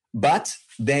 but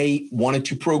they wanted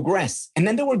to progress. And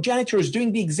then there were janitors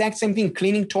doing the exact same thing,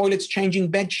 cleaning toilets, changing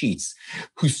bed sheets,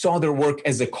 who saw their work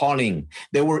as a calling.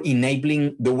 They were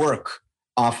enabling the work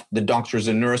of the doctors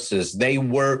and nurses. They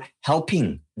were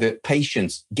helping the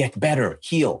patients get better,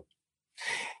 heal.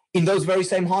 In those very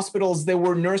same hospitals, there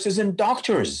were nurses and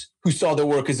doctors who saw their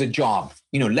work as a job.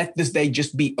 Let this day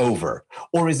just be over.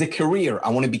 Or as a career, I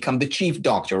want to become the chief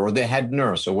doctor or the head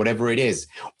nurse or whatever it is.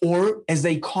 Or as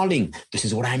a calling, this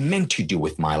is what I'm meant to do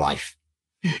with my life.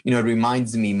 It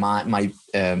reminds me, my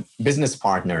business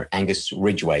partner, Angus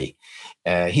Ridgway,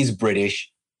 he's British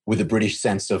with a British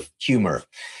sense of humor.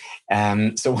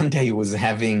 So one day he was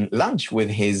having lunch with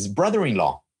his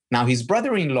brother-in-law. Now, his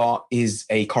brother-in-law is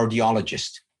a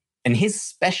cardiologist, and his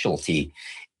specialty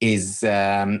is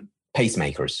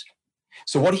pacemakers.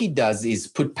 So what he does is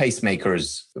put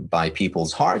pacemakers by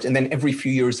people's heart, and then every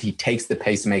few years he takes the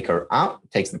pacemaker out,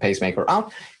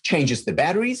 changes the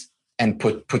batteries, and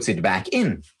puts it back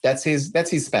in. That's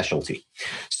his specialty.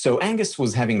 So Angus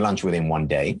was having lunch with him one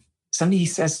day. Suddenly he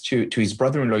says to his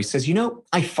brother-in-law, he says,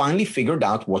 I finally figured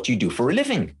out what you do for a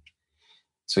living.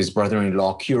 So his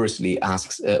brother-in-law curiously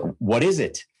asks, what is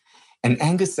it? And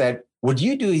Angus said, what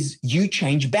you do is you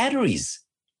change batteries.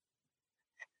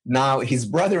 Now, his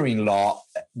brother-in-law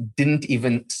didn't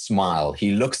even smile.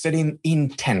 He looks at him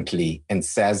intently and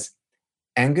says,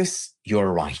 Angus,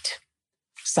 you're right.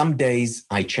 Some days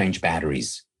I change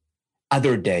batteries.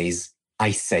 Other days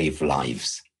I save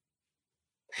lives.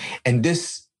 And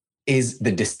this is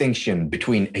the distinction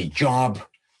between a job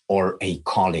or a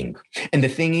calling. And the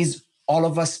thing is, all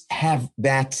of us have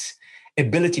that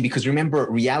ability, because remember,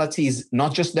 reality is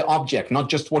not just the object, not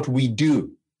just what we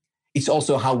do. It's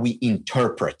also how we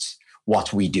interpret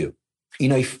what we do.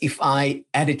 If I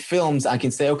edit films, I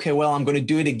can say, okay, well, I'm going to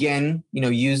do it again,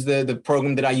 use the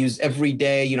program that I use every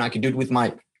day. I can do it with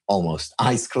my almost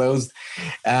eyes closed.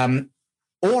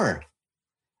 Or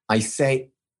I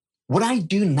say, what I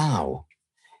do now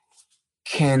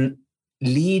can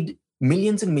lead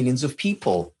millions and millions of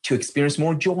people to experience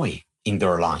more joy in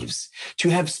their lives, to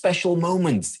have special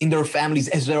moments in their families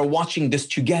as they're watching this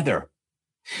together.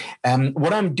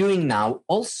 What I'm doing now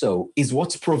also is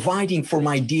what's providing for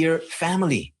my dear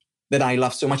family that I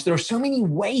love so much. There are so many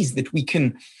ways that we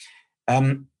can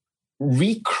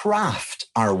recraft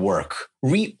our work,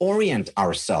 reorient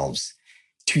ourselves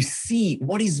to see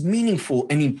what is meaningful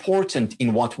and important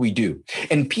in what we do.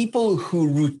 And people who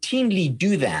routinely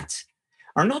do that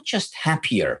are not just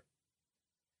happier.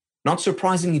 Not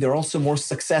surprisingly, they're also more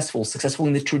successful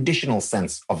in the traditional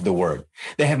sense of the word.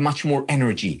 They have much more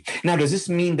energy. Now, does this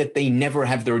mean that they never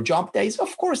have their job days?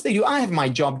 Of course they do. I have my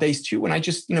job days too, when I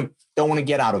just, don't want to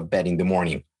get out of bed in the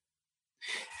morning.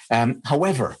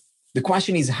 However, the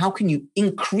question is, how can you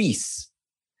increase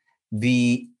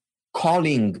the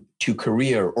calling to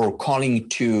career or calling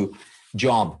to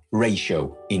job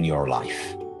ratio in your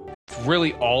life?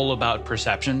 Really all about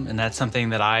perception. And that's something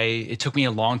that it took me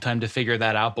a long time to figure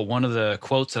that out. But one of the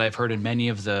quotes that I've heard in many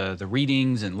of the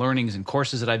readings and learnings and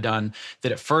courses that I've done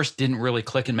that at first didn't really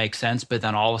click and make sense, but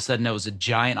then all of a sudden it was a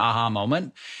giant aha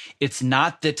moment. It's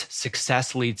not that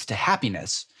success leads to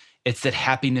happiness. It's that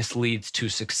happiness leads to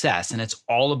success, and it's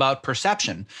all about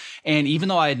perception. And even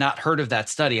though I had not heard of that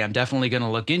study, I'm definitely going to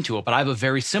look into it, but I have a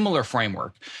very similar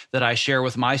framework that I share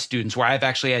with my students where I've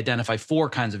actually identified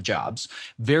 4 kinds of jobs.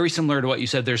 Very similar to what you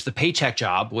said. There's the paycheck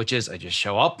job, which is I just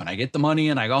show up and I get the money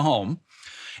and I go home.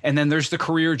 And then there's the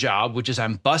career job, which is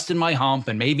I'm busting my hump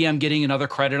and maybe I'm getting another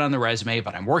credit on the resume,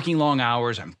 but I'm working long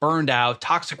hours, I'm burned out,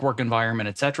 toxic work environment,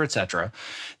 et cetera, et cetera.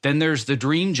 Then there's the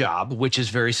dream job, which is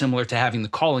very similar to having the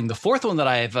calling. The 4th one that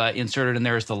I've inserted in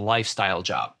there is the lifestyle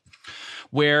job,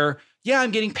 where yeah,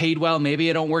 I'm getting paid well. Maybe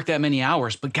I don't work that many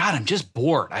hours, but God, I'm just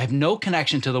bored. I have no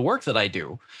connection to the work that I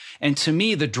do. And to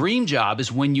me, the dream job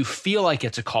is when you feel like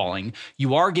it's a calling,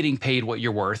 you are getting paid what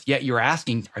you're worth, yet you're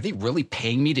asking, are they really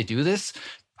paying me to do this?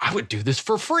 I would do this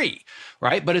for free,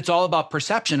 right? But it's all about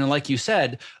perception. And like you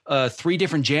said, 3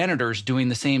 different janitors doing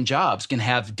the same jobs can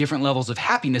have different levels of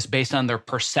happiness based on their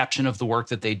perception of the work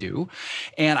that they do.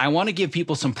 And I want to give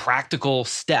people some practical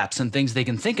steps and things they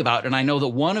can think about. And I know that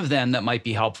one of them that might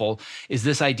be helpful is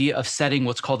this idea of setting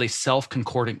what's called a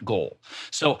self-concordant goal.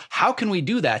 So how can we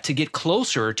do that to get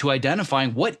closer to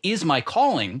identifying what is my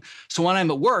calling? So when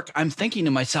I'm at work, I'm thinking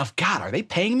to myself, God, are they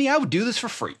paying me? I would do this for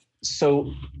free.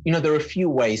 So, there are a few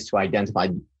ways to identify.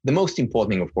 The most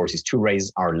important thing, of course, is to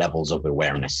raise our levels of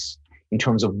awareness in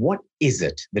terms of what is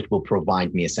it that will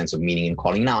provide me a sense of meaning and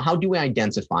calling. Now, how do we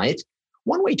identify it?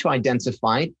 One way to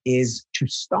identify it is to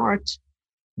start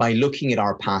by looking at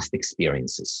our past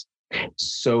experiences.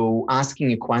 So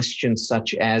asking a question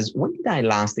such as, when did I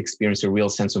last experience a real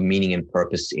sense of meaning and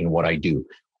purpose in what I do?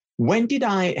 When did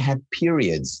I have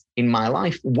periods in my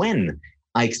life when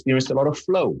I experienced a lot of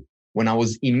flow, when I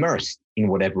was immersed in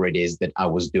whatever it is that I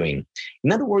was doing?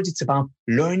 In other words, it's about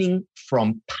learning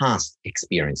from past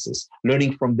experiences,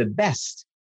 learning from the best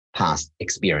past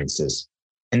experiences.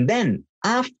 And then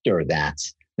after that,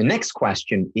 the next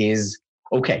question is,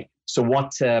 okay, so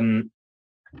what do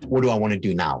I want to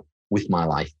do now with my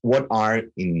life? What are,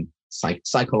 in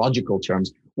psychological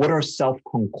terms, what are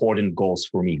self-concordant goals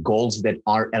for me? Goals that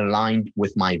are aligned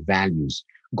with my values,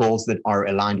 goals that are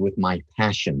aligned with my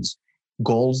passions,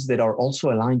 goals that are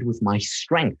also aligned with my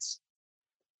strengths,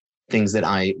 things that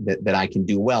I can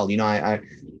do well.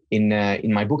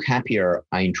 In my book Happier,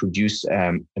 I introduce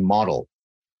a model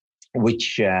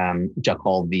which I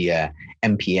call the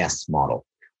MPS model,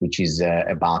 which is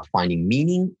about finding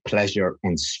meaning, pleasure,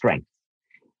 and strength.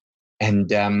 And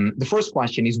the first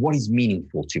question is, what is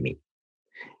meaningful to me?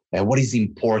 What is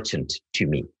important to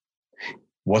me?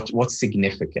 What's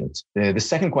significant? The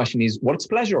second question is, what's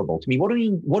pleasurable to me?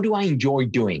 What do I enjoy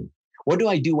doing? What do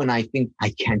I do when I think I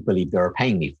can't believe they're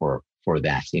paying me for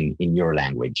that in your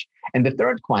language? And the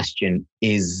third question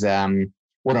is,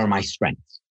 what are my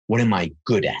strengths? What am I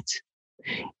good at?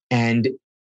 And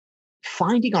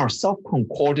finding our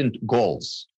self-concordant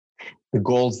goals, the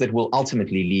goals that will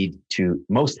ultimately lead to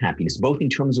most happiness, both in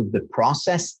terms of the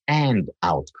process and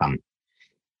outcome.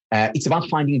 It's about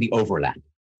finding the overlap,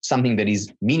 something that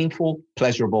is meaningful,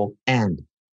 pleasurable, and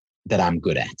that I'm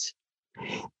good at.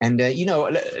 And,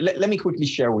 let me quickly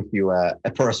share with you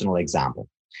a personal example.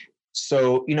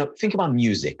 So, think about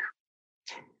music.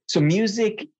 So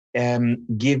music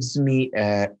gives me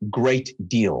a great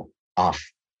deal of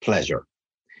pleasure.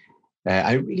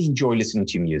 I really enjoy listening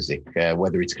to music,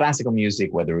 whether it's classical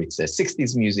music, whether it's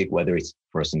 60s music, whether it's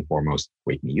first and foremost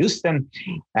Whitney Houston.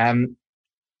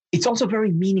 It's also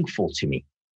very meaningful to me.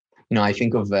 I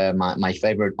think of my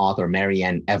favorite author,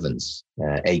 Marianne Evans,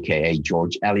 aka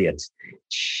George Eliot.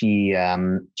 She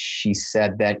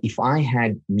said that if I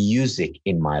had music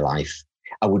in my life,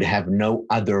 I would have no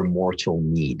other mortal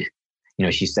need.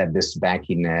 She said this back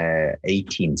in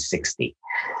 1860.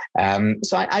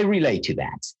 So I relate to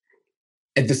that.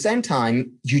 At the same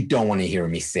time, you don't want to hear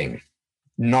me sing.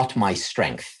 Not my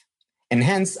strength. And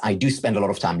hence, I do spend a lot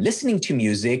of time listening to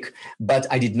music, but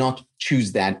I did not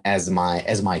choose that as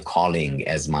my calling,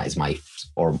 as my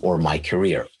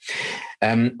career.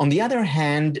 On the other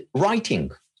hand,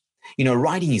 writing.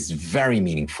 Writing is very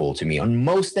meaningful to me. On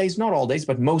most days, not all days,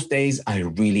 but most days, I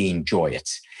really enjoy it.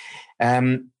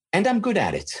 And I'm good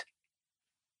at it.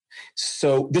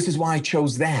 So this is why I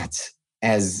chose that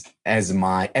as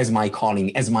my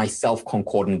calling, as my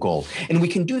self-concordant goal. And we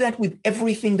can do that with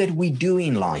everything that we do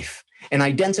in life and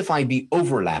identify the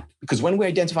overlap. Because when we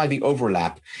identify the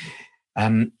overlap,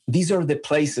 these are the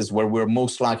places where we're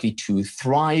most likely to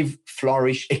thrive,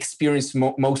 flourish, experience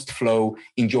most flow,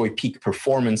 enjoy peak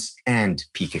performance and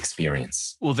peak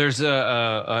experience. Well, there's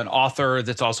an author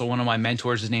that's also one of my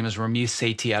mentors. His name is Ramesh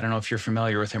Sethi. I don't know if you're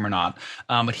familiar with him or not,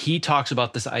 but he talks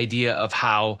about this idea of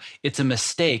how it's a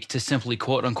mistake to simply,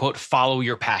 quote unquote, follow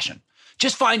your passion.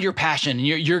 Just find your passion and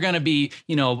you're going to be,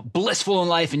 blissful in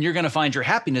life and you're going to find your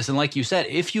happiness. And like you said,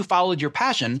 if you followed your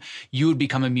passion, you would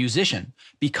become a musician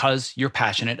because you're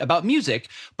passionate about music.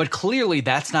 But clearly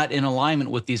that's not in alignment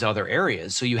with these other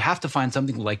areas. So you have to find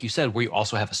something, like you said, where you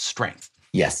also have a strength.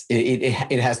 Yes,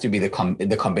 it has to be the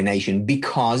combination,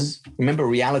 because remember,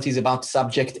 reality is about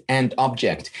subject and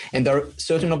object, and there are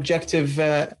certain objective.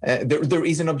 There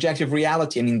is an objective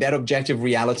reality, and in that objective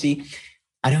reality,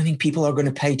 I don't think people are going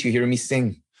to pay to hear me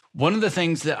sing. One of the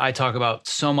things that I talk about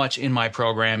so much in my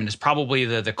program, and is probably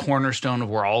the cornerstone of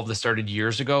where all of this started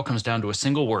years ago, comes down to a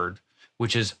single word,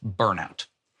 which is burnout.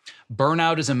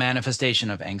 Burnout is a manifestation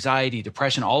of anxiety,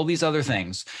 depression, all these other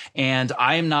things. And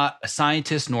I am not a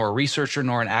scientist, nor a researcher,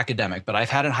 nor an academic, but I've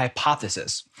had a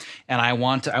hypothesis. And I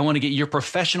want to get your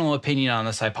professional opinion on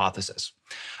this hypothesis.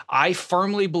 I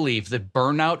firmly believe that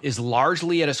burnout is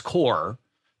largely at its core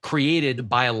created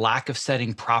by a lack of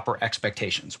setting proper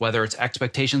expectations, whether it's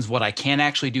expectations, what I can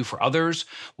actually do for others,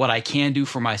 what I can do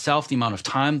for myself, the amount of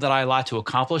time that I allot to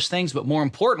accomplish things, but more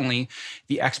importantly,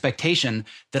 the expectation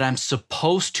that I'm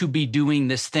supposed to be doing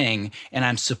this thing and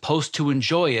I'm supposed to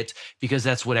enjoy it because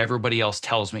that's what everybody else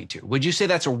tells me to. Would you say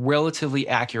that's a relatively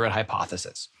accurate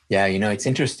hypothesis? Yeah, it's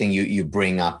interesting you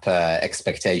bring up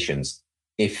expectations.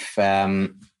 If,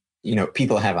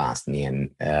 people have asked me,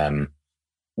 and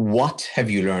what have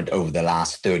you learned over the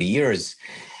last 30 years?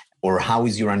 Or how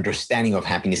is your understanding of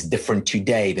happiness different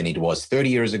today than it was 30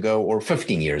 years ago or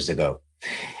 15 years ago?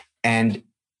 And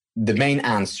the main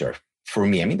answer for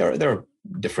me, there are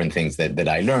different things that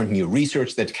I learned, new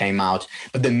research that came out,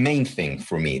 but the main thing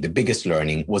for me, the biggest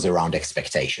learning, was around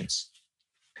expectations.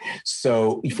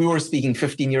 So if we were speaking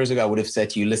 15 years ago, I would have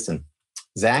said to you, listen,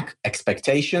 Zach,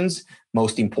 expectations,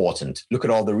 most important. Look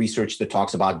at all the research that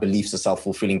talks about beliefs as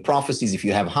self-fulfilling prophecies. If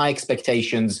you have high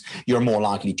expectations, you're more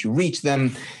likely to reach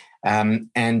them.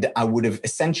 And I would have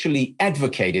essentially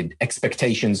advocated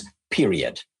expectations,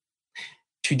 period.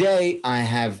 Today, I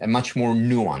have a much more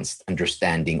nuanced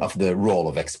understanding of the role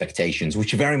of expectations,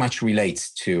 which very much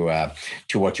relates to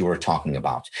what you were talking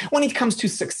about. When it comes to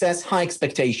success, high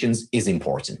expectations is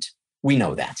important. We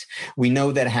know that. We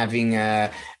know that having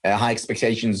high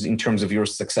expectations in terms of your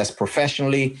success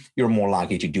professionally, you're more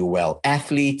likely to do well.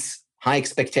 Athletes, high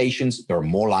expectations, they're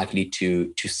more likely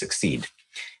to succeed.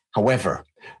 However,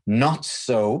 not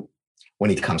so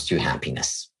when it comes to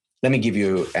happiness. Let me give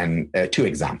you two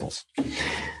examples.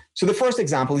 So the first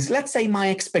example is, let's say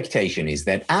my expectation is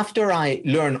that after I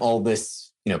learn all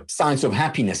this, science of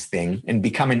happiness thing and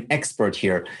become an expert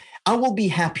here, I will be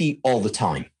happy all the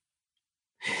time.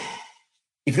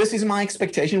 If this is my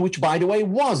expectation, which by the way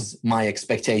was my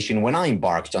expectation when I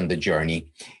embarked on the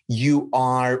journey, you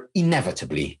are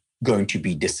inevitably going to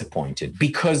be disappointed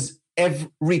because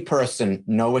every person,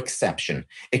 no exception,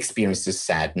 experiences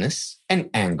sadness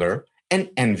and anger and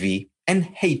envy and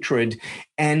hatred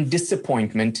and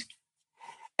disappointment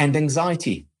and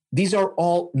anxiety. These are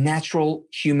all natural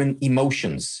human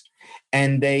emotions,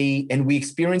 and we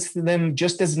experience them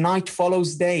just as night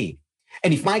follows day.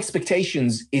 And if my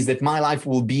expectations is that my life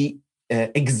will be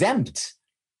exempt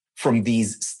from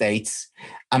these states,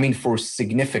 I'm in for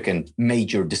significant,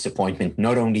 major disappointment.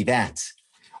 Not only that,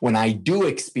 when I do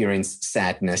experience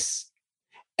sadness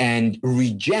and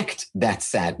reject that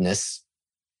sadness,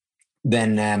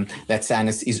 then that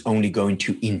sadness is only going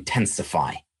to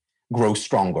intensify, grow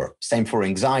stronger. Same for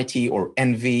anxiety or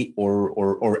envy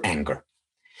or anger.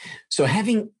 So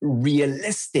having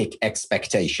realistic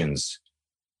expectations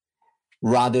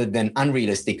rather than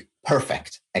unrealistic,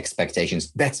 perfect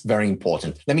expectations, that's very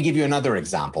important. Let me give you another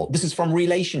example. This is from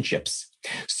relationships.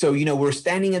 So, we're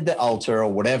standing at the altar or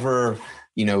whatever,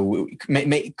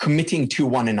 committing to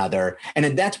one another. And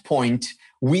at that point,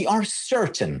 we are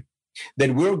certain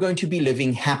that we're going to be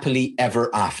living happily ever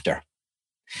after.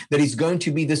 That is going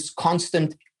to be this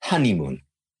constant honeymoon.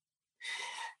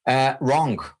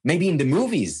 Wrong. Maybe in the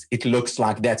movies, it looks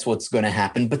like that's what's going to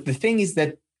happen. But the thing is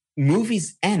that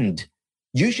movies end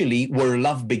usually where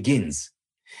love begins.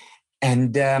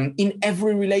 And in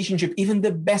every relationship, even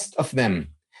the best of them,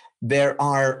 there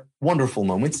are wonderful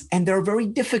moments and there are very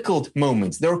difficult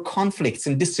moments. There are conflicts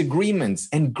and disagreements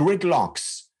and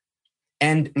gridlocks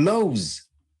and lows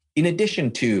in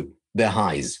addition to the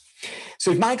highs.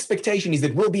 So if my expectation is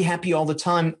that we'll be happy all the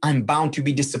time, I'm bound to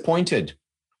be disappointed.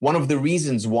 One of the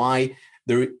reasons why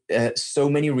there so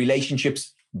many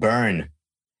relationships burn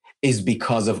is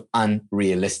because of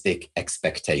unrealistic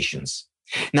expectations.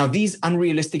 Now, these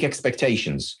unrealistic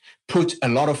expectations put a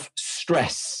lot of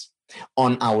stress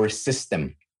on our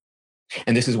system.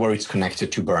 And this is where it's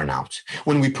connected to burnout.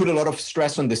 When we put a lot of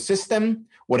stress on the system,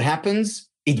 what happens?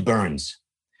 It burns.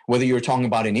 Whether you're talking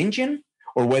about an engine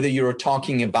or whether you're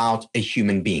talking about a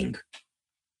human being.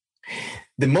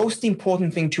 The most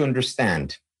important thing to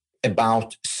understand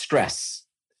about stress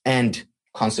and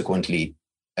consequently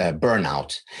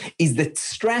burnout is that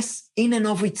stress in and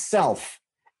of itself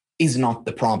is not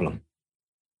the problem.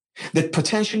 That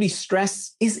potentially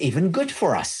stress is even good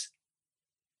for us.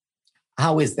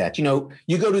 How is that?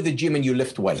 You go to the gym and you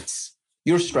lift weights.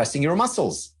 You're stressing your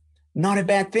muscles. Not a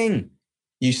bad thing.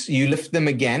 You lift them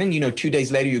again, and 2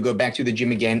 days later, you go back to the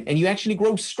gym again, and you actually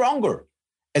grow stronger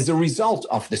as a result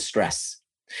of the stress.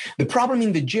 The problem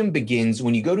in the gym begins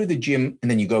when you go to the gym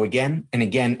and then you go again and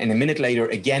again, and a minute later,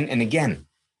 again and again.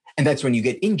 And that's when you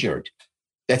get injured.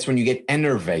 That's when you get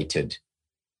enervated,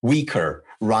 weaker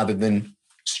rather than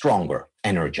stronger,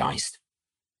 energized.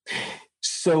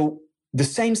 So the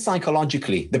same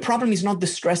psychologically, the problem is not the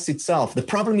stress itself. The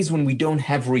problem is when we don't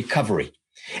have recovery.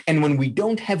 And when we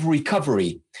don't have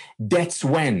recovery, that's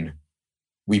when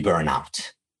we burn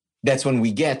out. That's when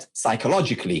we get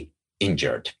psychologically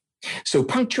injured. So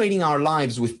punctuating our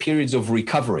lives with periods of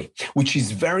recovery, which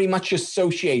is very much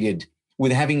associated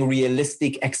with having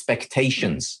realistic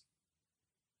expectations.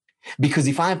 Because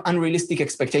if I have unrealistic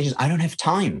expectations, I don't have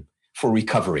time for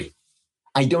recovery.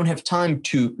 I don't have time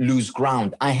to lose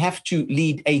ground. I have to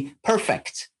lead a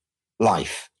perfect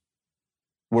life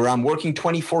where I'm working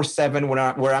 24/7,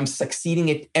 where I'm succeeding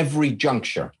at every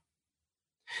juncture.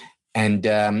 And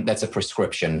that's a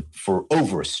prescription for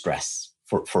overstress,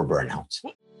 for burnout.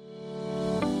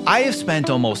 I have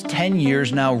spent almost 10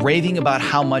 years now raving about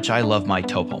how much I love my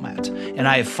TopoMat, and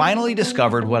I have finally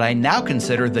discovered what I now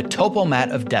consider the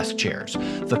TopoMat of desk chairs,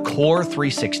 the Core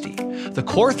 360. The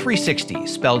Core 360,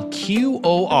 spelled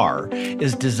QOR,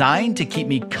 is designed to keep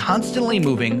me constantly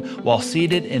moving while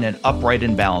seated in an upright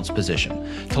and balanced position.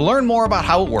 To learn more about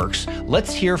how it works,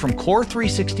 let's hear from Core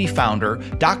 360 founder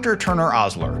Dr. Turner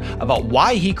Osler about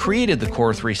why he created the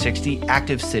Core 360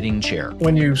 active sitting chair.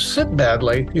 When you sit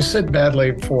badly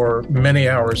for many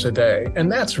hours a day,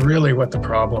 and that's really what the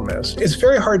problem is. It's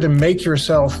very hard to make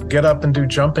yourself get up and do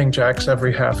jumping jacks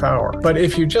every half hour. But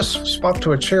if you just swap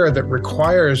to a chair that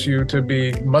requires you to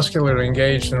be muscularly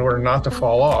engaged in order not to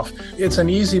fall off, it's an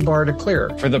easy bar to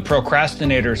clear. For the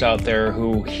procrastinators out there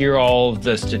who hear all of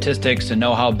the statistics and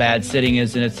know how bad sitting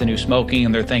is and it's the new smoking,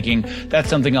 and they're thinking, that's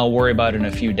something I'll worry about in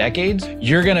a few decades,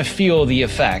 you're going to feel the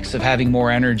effects of having more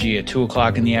energy at 2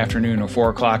 o'clock in the afternoon or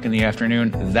 4 o'clock in the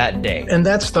afternoon that day. And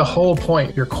that's the whole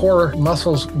point. Your core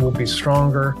muscles will be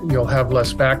stronger. You'll have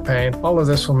less back pain. All of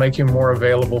this will make you more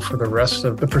available for the rest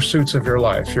of the pursuits of your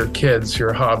life, your kids,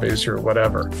 your hobbies, your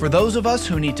whatever. For those of us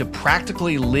who need to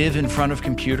practically live in front of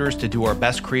computers to do our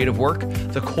best creative work,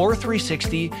 the Core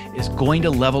 360 is going to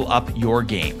level up your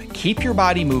game. Keep your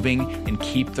body moving and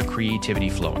keep the creativity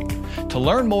flowing. To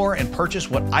learn more and purchase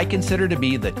what I consider to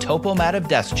be the TopoMat of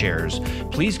desk chairs,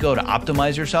 please go to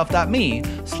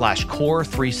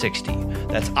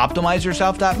optimizeyourself.me/core360. That's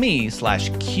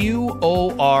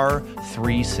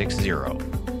optimizeyourself.me/QOR360.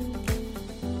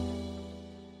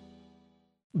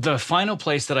 The final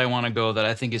place that I want to go that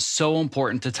I think is so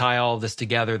important to tie all of this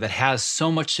together that has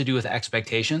so much to do with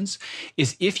expectations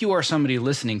is if you are somebody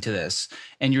listening to this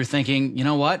and you're thinking, you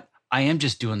know what? I am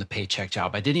just doing the paycheck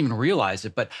job. I didn't even realize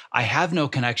it, but I have no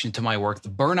connection to my work. The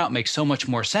burnout makes so much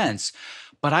more sense,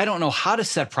 but I don't know how to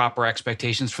set proper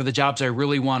expectations for the jobs I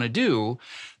really want to do.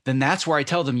 Then that's where I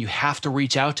tell them you have to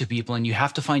reach out to people and you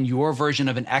have to find your version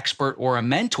of an expert or a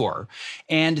mentor.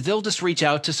 And they'll just reach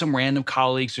out to some random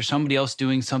colleagues or somebody else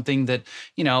doing something that,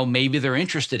 maybe they're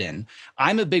interested in.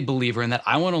 I'm a big believer in that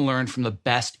I want to learn from the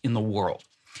best in the world.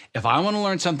 If I want to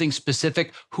learn something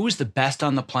specific, who's the best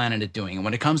on the planet at doing it? And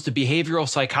when it comes to behavioral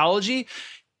psychology,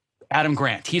 Adam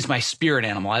Grant, he's my spirit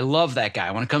animal. I love that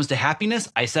guy. When it comes to happiness,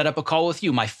 I set up a call with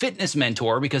you, my fitness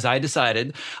mentor, because I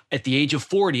decided at the age of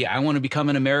 40, I want to become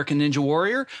an American Ninja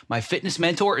Warrior. My fitness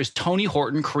mentor is Tony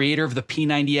Horton, creator of the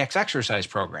P90X exercise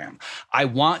program. I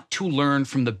want to learn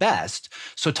from the best.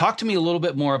 So talk to me a little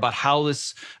bit more about how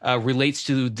this relates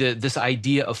to this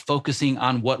idea of focusing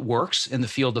on what works in the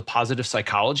field of positive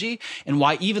psychology, and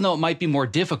why, even though it might be more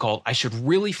difficult, I should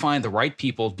really find the right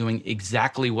people doing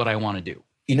exactly what I want to do.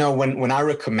 When I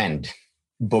recommend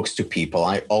books to people,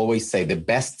 I always say the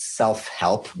best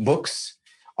self-help books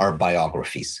are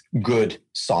biographies, good,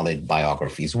 solid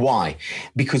biographies. Why?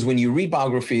 Because when you read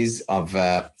biographies of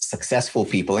successful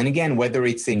people, and again, whether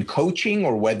it's in coaching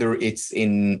or whether it's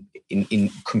in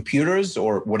computers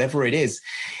or whatever it is,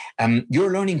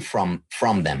 you're learning from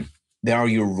them. They are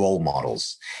your role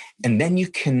models. And then you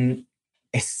can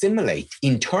assimilate,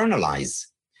 internalize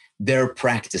their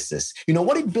practices.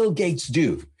 What did Bill Gates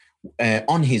do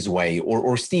on his way,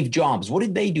 or Steve Jobs? What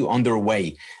did they do on their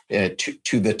way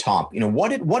to the top?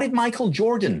 What did Michael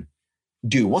Jordan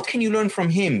do? What can you learn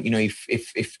from him?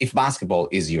 If basketball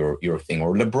is your thing,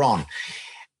 or LeBron.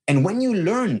 And when you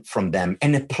learn from them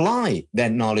and apply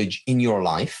that knowledge in your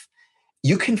life,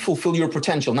 you can fulfill your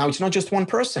potential. Now, it's not just one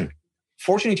person.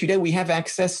 Fortunately, today we have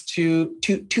access to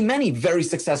many very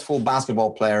successful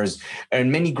basketball players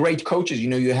and many great coaches.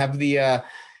 You have the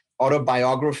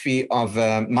autobiography of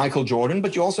Michael Jordan,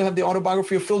 but you also have the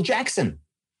autobiography of Phil Jackson.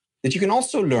 that you can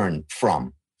also learn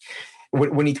from.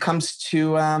 When it comes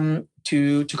to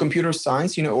computer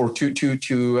science, or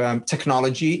to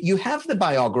technology, you have the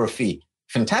biography,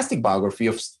 fantastic biography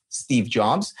of Steve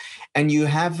Jobs, and you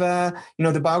have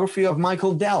the biography of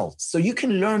Michael Dell. So you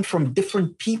can learn from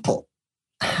different people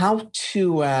how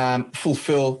to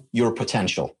fulfill your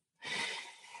potential.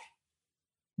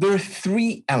 There are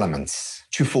 3 elements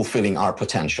to fulfilling our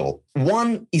potential.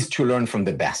 One is to learn from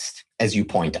the best, as you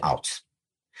point out.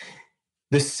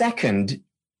 The second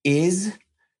is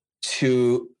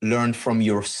to learn from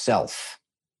yourself.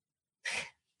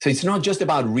 So it's not just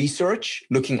about research,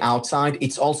 looking outside,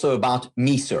 it's also about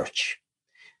me-search.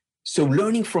 So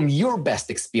learning from your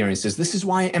best experiences, this is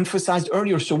why I emphasized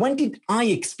earlier. So when did I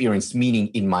experience meaning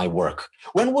in my work?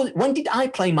 When did I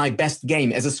play my best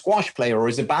game as a squash player or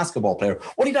as a basketball player?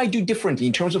 What did I do differently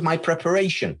in terms of my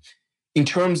preparation, in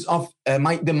terms of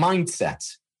the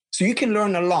mindset? So you can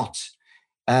learn a lot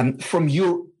from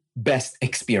your best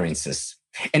experiences.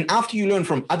 And after you learn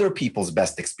from other people's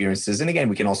best experiences, and again,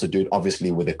 we can also do it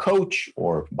obviously with a coach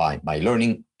or by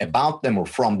learning about them or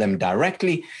from them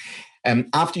directly.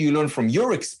 After you learn from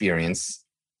your experience,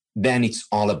 then it's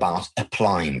all about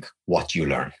applying what you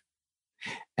learn.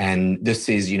 And this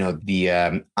is,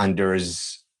 the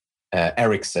Anders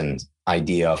Ericsson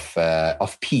idea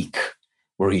of peak,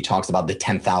 where he talks about the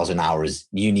 10,000 hours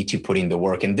you need to put in the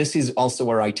work. And this is also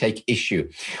where I take issue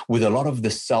with a lot of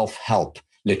the self-help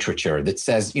literature that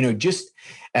says, just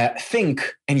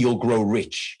think and you'll grow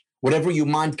rich. Whatever your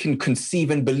mind can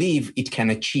conceive and believe, it can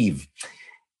achieve.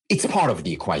 It's part of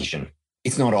the equation.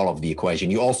 It's not all of the equation.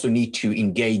 You also need to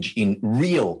engage in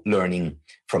real learning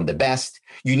from the best.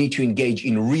 You need to engage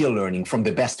in real learning from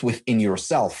the best within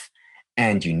yourself.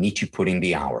 And you need to put in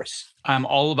the hours. I'm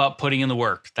all about putting in the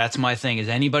work. That's my thing. Is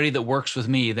anybody that works with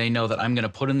me, they know that I'm going to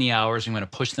put in the hours. I'm going to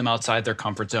push them outside their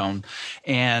comfort zone.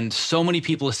 And so many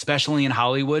people, especially in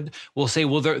Hollywood, will say,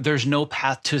 well, there's no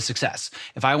path to success.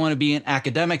 If I want to be an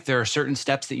academic, there are certain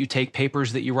steps that you take,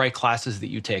 papers that you write, classes that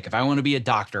you take. If I want to be a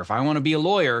doctor, if I want to be a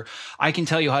lawyer, I can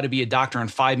tell you how to be a doctor in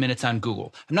 5 minutes on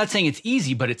Google. I'm not saying it's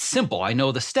easy, but it's simple. I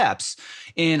know the steps.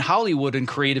 In Hollywood and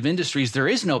creative industries, there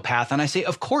is no path. And I say,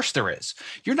 of course there is.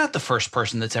 You're not the first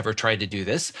person that's ever tried to do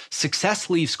this. Success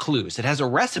leaves clues. It has a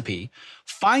recipe.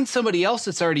 Find somebody else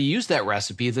that's already used that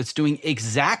recipe that's doing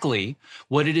exactly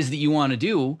what it is that you want to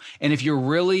do. And if you're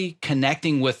really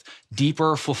connecting with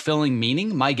deeper, fulfilling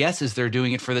meaning, my guess is they're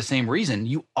doing it for the same reason.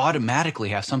 You automatically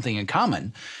have something in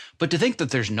common. But to think that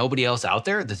there's nobody else out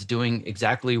there that's doing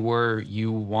exactly where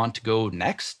you want to go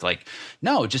next, like,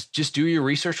 no, just do your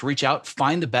research, reach out,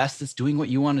 find the best that's doing what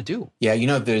you want to do.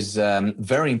 Yeah, there's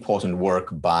very important work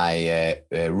by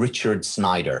Richard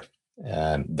Snyder,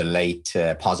 the late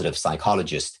positive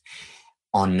psychologist,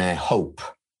 on hope.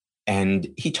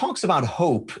 And he talks about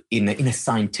hope in a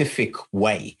scientific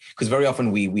way, because very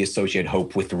often we associate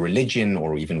hope with religion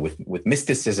or even with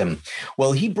mysticism.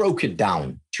 Well, he broke it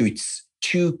down to its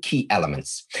 2 key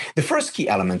elements. The first key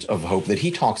element of hope that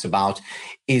he talks about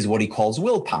is what he calls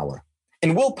willpower.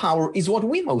 And willpower is what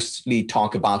we mostly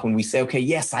talk about when we say, okay,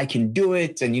 yes, I can do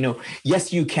it. And,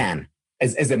 yes, you can,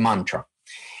 as a mantra.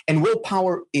 And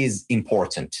willpower is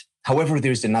important. However,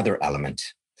 there's another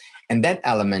element. And that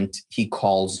element he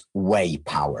calls way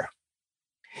power.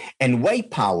 And way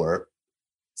power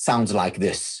sounds like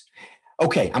this.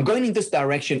 Okay, I'm going in this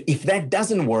direction. If that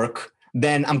doesn't work,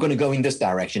 then I'm going to go in this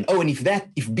direction. Oh, and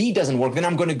if B doesn't work, then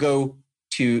I'm going to go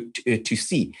to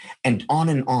C, and on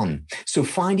and on. So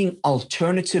finding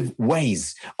alternative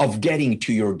ways of getting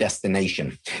to your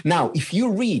destination. Now, if you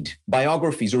read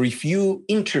biographies or if you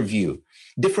interview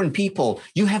different people,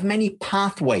 you have many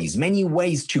pathways, many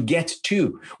ways to get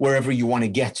to wherever you want to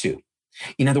get to.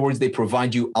 In other words, they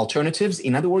provide you alternatives.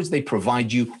 In other words, they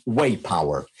provide you way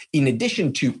power, in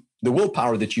addition to the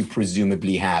willpower that you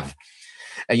presumably have.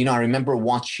 I remember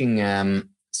watching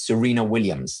Serena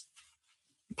Williams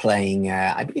playing,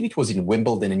 I believe it was in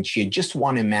Wimbledon, and she had just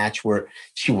won a match where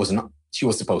she was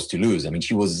supposed to lose. I mean,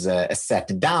 she was a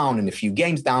set down and a few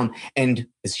games down. And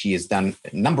as she has done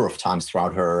a number of times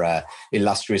throughout her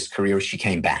illustrious career, she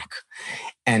came back.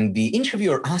 And the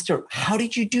interviewer asked her, how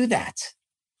did you do that?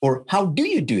 Or how do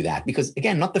you do that? Because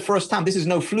again, not the first time. This is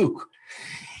no fluke.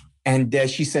 And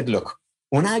she said, look,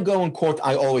 when I go on court,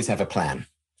 I always have a plan.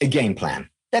 A game plan.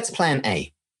 That's plan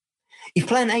A. If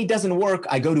plan A doesn't work,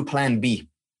 I go to plan B.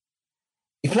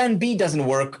 If plan B doesn't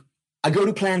work, I go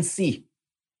to plan C.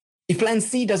 If plan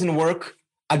C doesn't work,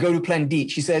 I go to plan D.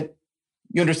 She said,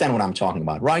 you understand what I'm talking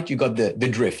about, right? You got the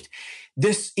drift.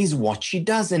 This is what she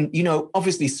does. And,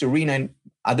 obviously Serena and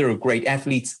other great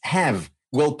athletes have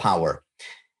willpower.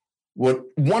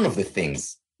 One of the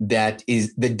things that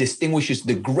distinguishes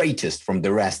the greatest from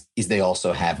the rest is they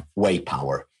also have way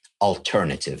power,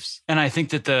 alternatives. And I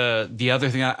think that the other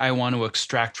thing I want to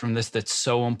extract from this that's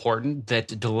so important,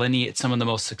 that delineates some of the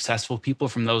most successful people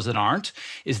from those that aren't,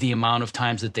 is the amount of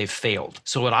times that they've failed.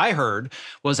 So what I heard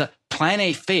was that plan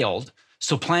A failed,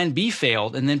 so plan B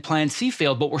failed, and then plan C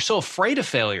failed, but we're so afraid of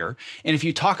failure. And if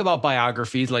you talk about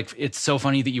biographies, like, it's so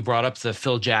funny that you brought up the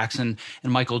Phil Jackson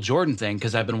and Michael Jordan thing,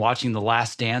 because I've been watching The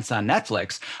Last Dance on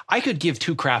Netflix. I could give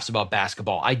two craps about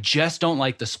basketball. I just don't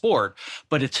like the sport,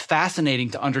 but it's fascinating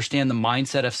to understand the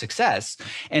mindset of success.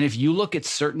 And if you look at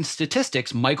certain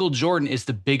statistics, Michael Jordan is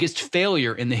the biggest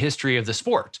failure in the history of the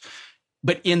sport.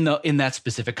 But in that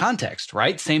specific context,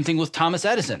 right? Same thing with Thomas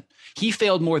Edison. He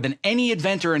failed more than any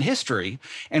inventor in history.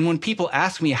 And when people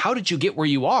ask me, how did you get where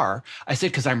you are? I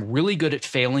said, because I'm really good at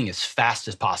failing as fast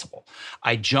as possible.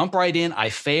 I jump right in,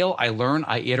 I fail, I learn,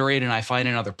 I iterate, and I find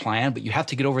another plan. But you have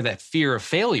to get over that fear of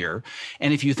failure.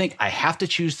 And if you think, I have to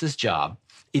choose this job,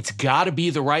 it's got to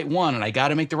be the right one, and I got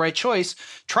to make the right choice,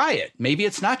 try it. Maybe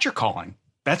it's not your calling.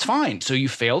 That's fine. So you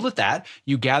failed at that.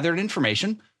 You gathered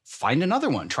information. Find another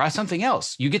one, try something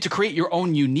else. You get to create your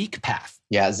own unique path.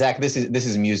 Yeah, Zach, this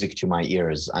is music to my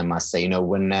ears, I must say. You know,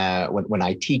 when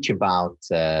I teach about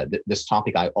this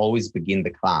topic, I always begin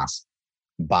the class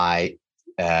by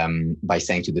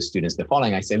saying to the students the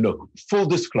following. I say, look, full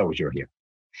disclosure here.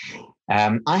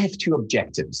 I have two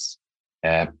objectives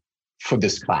for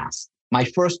this class. My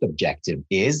first objective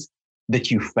is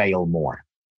that you fail more.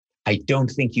 I don't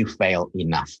think you fail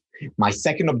enough. My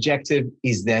second objective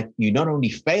is that you not only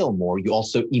fail more, you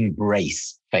also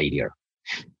embrace failure.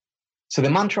 So the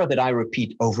mantra that I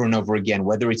repeat over and over again,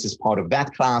 whether it's as part of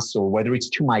that class or whether it's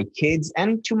to my kids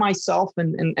and to myself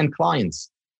and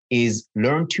clients, is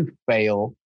learn to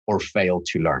fail or fail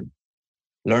to learn.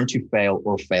 Learn to fail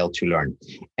or fail to learn.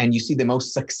 And you see the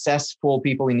most successful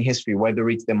people in history, whether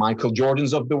it's the Michael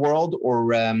Jordans of the world or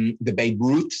the Babe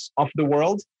Ruths of the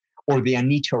world, or the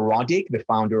Anita Roddick, the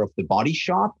founder of The Body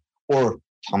Shop, or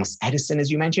Thomas Edison, as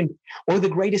you mentioned, or the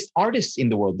greatest artists in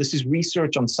the world. This is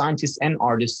research on scientists and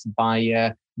artists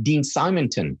by Dean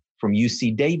Simonton from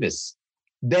UC Davis.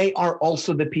 They are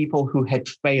also the people who had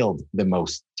failed the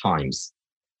most times.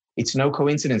 It's no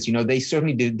coincidence. You know, they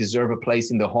certainly deserve a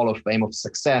place in the Hall of Fame of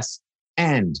success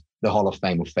and the Hall of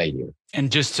Fame of failure.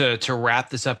 And just to wrap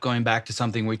this up, going back to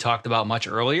something we talked about much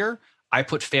earlier, I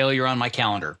put failure on my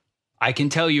calendar. I can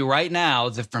tell you right now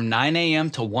that from 9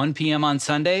 a.m. to 1 p.m. on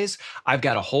Sundays, I've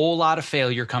got a whole lot of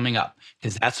failure coming up,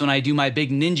 because that's when I do my big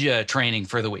ninja training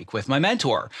for the week with my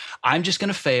mentor. I'm just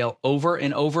going to fail over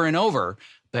and over and over.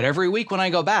 But every week when I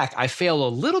go back, I fail a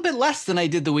little bit less than I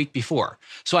did the week before.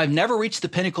 So I've never reached the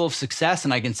pinnacle of success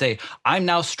and I can say, I'm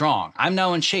now strong. I'm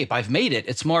now in shape. I've made it.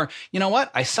 It's more, you know what?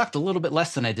 I sucked a little bit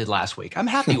less than I did last week. I'm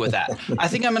happy with that. I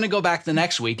think I'm going to go back the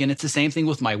next week. And it's the same thing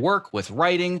with my work, with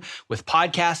writing, with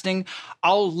podcasting.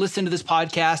 I'll listen to this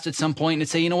podcast at some point and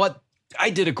say, you know what? I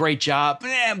did a great job,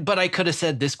 but I could have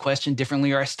said this question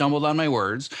differently, or I stumbled on my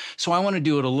words. So I want to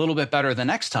do it a little bit better the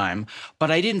next time.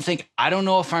 But I didn't think, I don't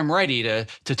know if I'm ready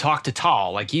to talk to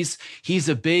Tal. Like he's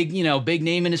a big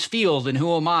name in his field, and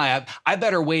who am I? I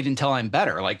better wait until I'm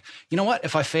better. Like, you know what?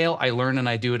 If I fail, I learn and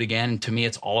I do it again. And to me,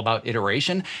 it's all about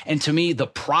iteration. And to me, the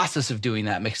process of doing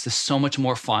that makes this so much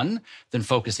more fun than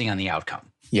focusing on the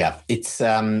outcome. Yeah, it's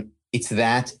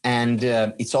that, and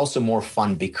it's also more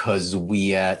fun because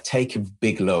we take a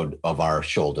big load of our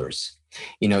shoulders.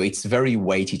 You know, it's very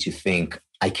weighty to think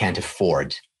I can't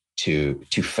afford to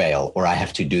fail, or I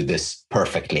have to do this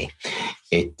perfectly.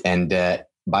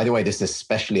 By the way, this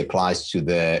especially applies to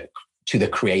the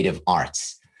creative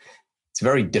arts. It's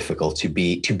very difficult to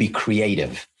be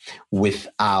creative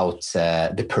without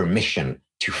the permission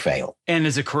to fail. And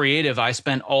as a creative, I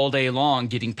spent all day long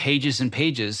getting pages and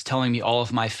pages telling me all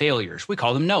of my failures. We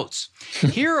call them notes.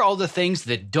 Here are all the things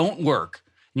that don't work.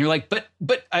 And you're like, but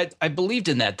I believed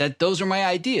in that those are my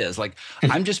ideas. Like,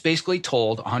 I'm just basically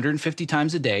told 150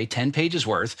 times a day, 10 pages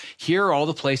worth, here are all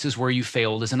the places where you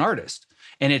failed as an artist.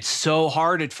 And it's so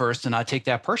hard at first to not take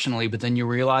that personally, but then you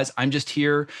realize I'm just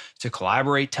here to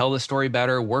collaborate, tell the story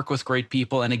better, work with great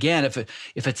people. And again, if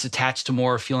it's attached to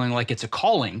more feeling like it's a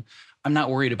calling, I'm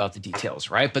not worried about the details,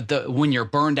 right? But when you're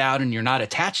burned out and you're not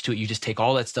attached to it, you just take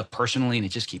all that stuff personally, and it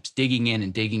just keeps digging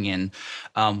in,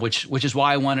 which is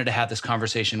why I wanted to have this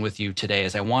conversation with you today.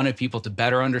 Is I wanted people to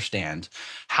better understand,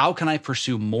 how can I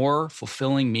pursue more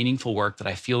fulfilling, meaningful work that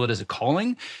I feel it as a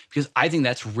calling? Because I think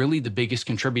that's really the biggest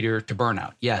contributor to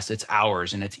burnout. Yes, it's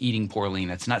hours, and it's eating poorly,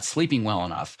 and it's not sleeping well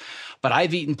enough. But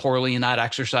I've eaten poorly and not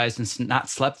exercised and not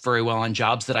slept very well on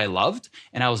jobs that I loved,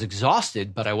 and I was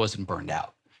exhausted, but I wasn't burned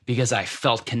out. because I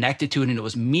felt connected to it and it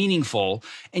was meaningful.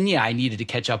 And yeah, I needed to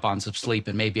catch up on some sleep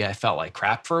and maybe I felt like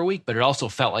crap for a week, but it also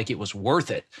felt like it was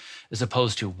worth it, as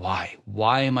opposed to why?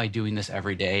 Why am I doing this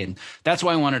every day? And that's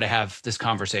why I wanted to have this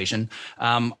conversation.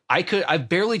 I've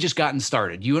barely just gotten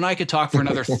started. You and I could talk for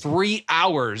another 3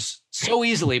 hours so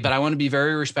easily, but I want to be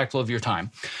very respectful of your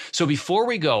time. So before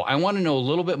we go, I want to know a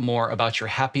little bit more about your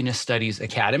Happiness Studies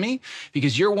Academy,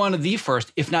 because you're one of the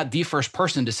first, if not the first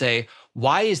person to say,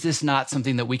 why is this not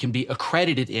something that we can be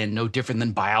accredited in, no different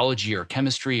than biology or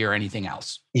chemistry or anything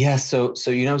else? Yeah. So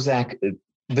Zach,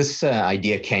 this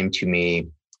idea came to me, I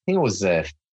think it was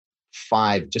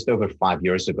just over 5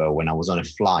 years ago when I was on a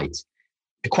flight.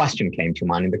 A question came to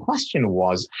mind, and the question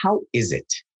was, how is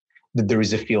it that there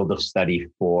is a field of study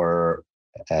for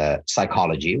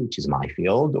psychology, which is my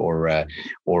field, or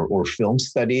film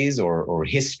studies, or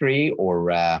history,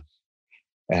 or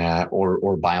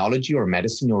biology, or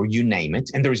medicine, or you name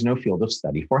it, and there is no field of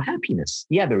study for happiness?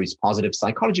 Yeah, there is positive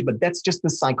psychology, but that's just the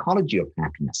psychology of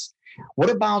happiness. What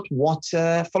about what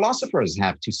philosophers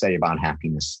have to say about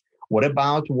happiness? What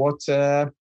about what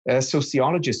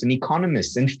sociologists and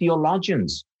economists and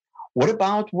theologians? What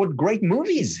about what great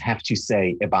movies have to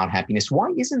say about happiness?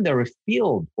 Why isn't there a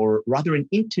field, or rather an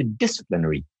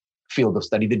interdisciplinary field of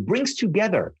study that brings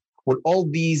together what all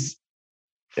these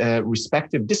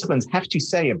respective disciplines have to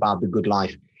say about the good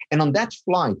life? And on that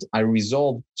flight, I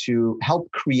resolved to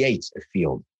help create a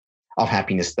field of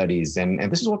happiness studies. And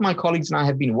this is what my colleagues and I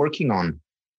have been working on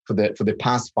for the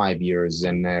past 5 years.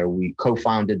 And we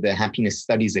co-founded the Happiness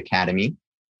Studies Academy,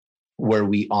 where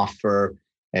we offer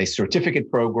a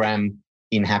certificate program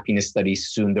in happiness studies.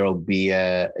 Soon there will be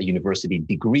a university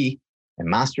degree, a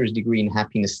master's degree in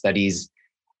happiness studies.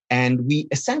 And we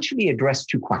essentially address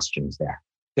two questions there.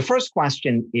 The first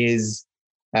question is,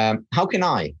 how can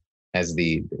I, as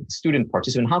the student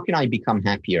participant, how can I become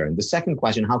happier? And the second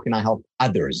question, how can I help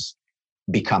others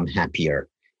become happier?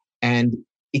 And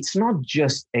it's not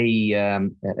just a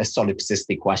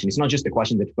solipsistic question. It's not just a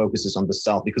question that focuses on the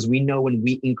self, because we know when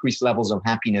we increase levels of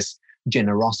happiness,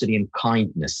 generosity and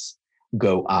kindness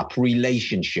go up,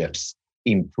 relationships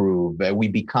improve, we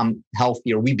become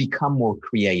healthier, we become more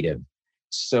creative.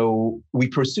 So we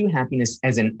pursue happiness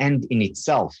as an end in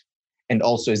itself, and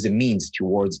also as a means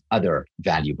towards other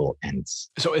valuable ends.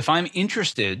 So if I'm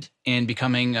interested in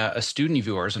becoming a student of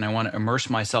yours and I want to immerse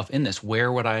myself in this,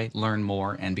 where would I learn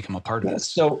more and become a part of this?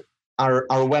 So our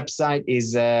website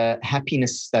is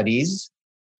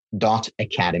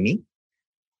happinessstudies.academy.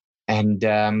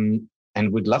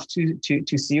 And we'd love to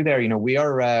see you there. You know,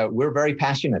 we're very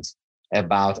passionate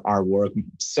about our work.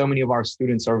 So many of our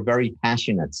students are very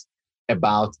passionate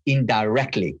about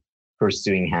indirectly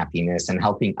pursuing happiness and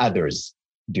helping others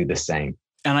do the same.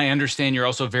 And I understand you're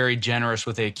also very generous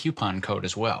with a coupon code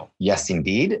as well. Yes,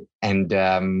 indeed. And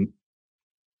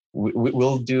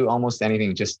we'll do almost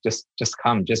anything. Just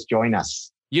come, just join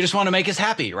us. You just want to make us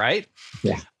happy, right?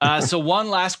 Yeah. So one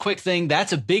last quick thing.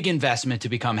 That's a big investment to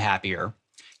become happier.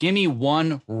 Give me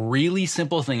one really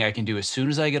simple thing I can do as soon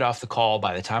as I get off the call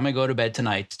by the time I go to bed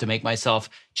tonight to make myself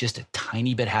just a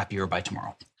tiny bit happier by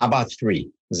tomorrow. How about 3,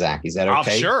 Zach? Is that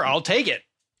okay? Sure, I'll take it.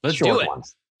 Let's do it.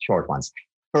 Short ones.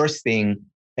 First thing,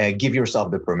 give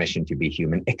yourself the permission to be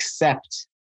human. Accept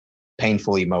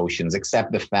painful emotions.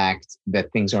 Accept the fact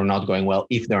that things are not going well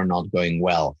if they're not going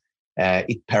well.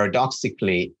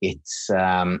 Paradoxically, it's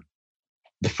the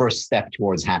first step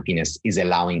towards happiness is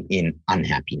allowing in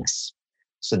unhappiness.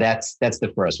 So that's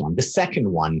the first one. The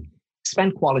second one,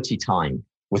 spend quality time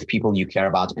with people you care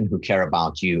about and who care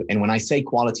about you. And when I say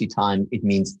quality time, it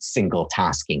means single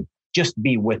tasking. Just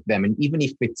be with them. And even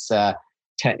if it's 10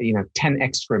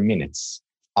 extra minutes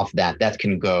of that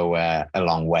can go a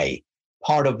long way.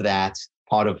 Part of the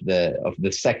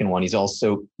second one is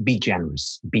also be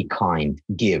generous, be kind,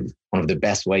 give. One of the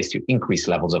best ways to increase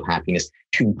levels of happiness,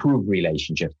 to improve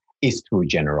relationships, is through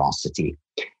generosity.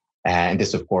 And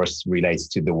this, of course, relates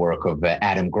to the work of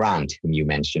Adam Grant, whom you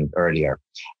mentioned earlier.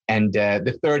 And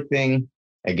the third thing,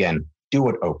 again, do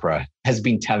what Oprah has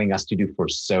been telling us to do for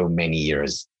so many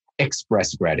years.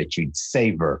 Express gratitude,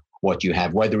 savor what you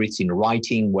have, whether it's in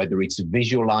writing, whether it's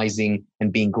visualizing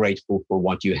and being grateful for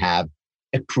what you have.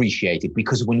 Appreciate it,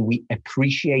 because when we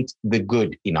appreciate the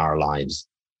good in our lives,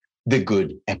 the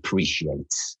good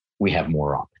appreciates we have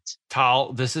more of it.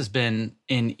 Tal, this has been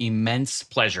an immense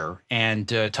pleasure. And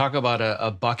talk about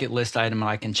a bucket list item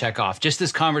I can check off. Just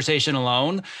this conversation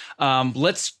alone,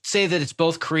 let's say that it's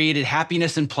both created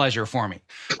happiness and pleasure for me.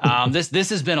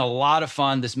 This has been a lot of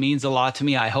fun. This means a lot to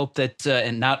me. I hope that,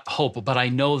 and not hope, but I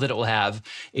know that it will have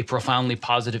a profoundly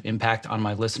positive impact on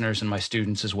my listeners and my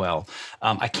students as well.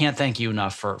 I can't thank you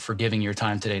enough for giving your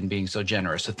time today and being so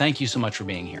generous. So thank you so much for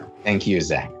being here. Thank you,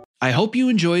 Zach. I hope you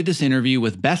enjoyed this interview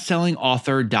with best-selling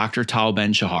author Dr. Tal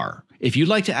Ben-Shahar. If you'd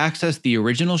like to access the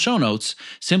original show notes,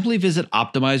 simply visit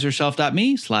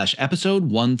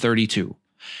optimizeyourself.me/episode 132.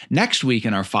 Next week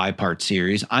in our 5-part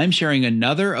series, I'm sharing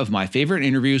another of my favorite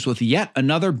interviews with yet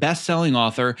another best-selling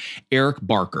author, Eric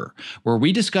Barker, where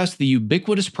we discuss the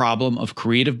ubiquitous problem of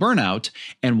creative burnout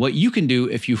and what you can do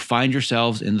if you find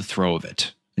yourselves in the throes of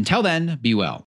it. Until then, be well.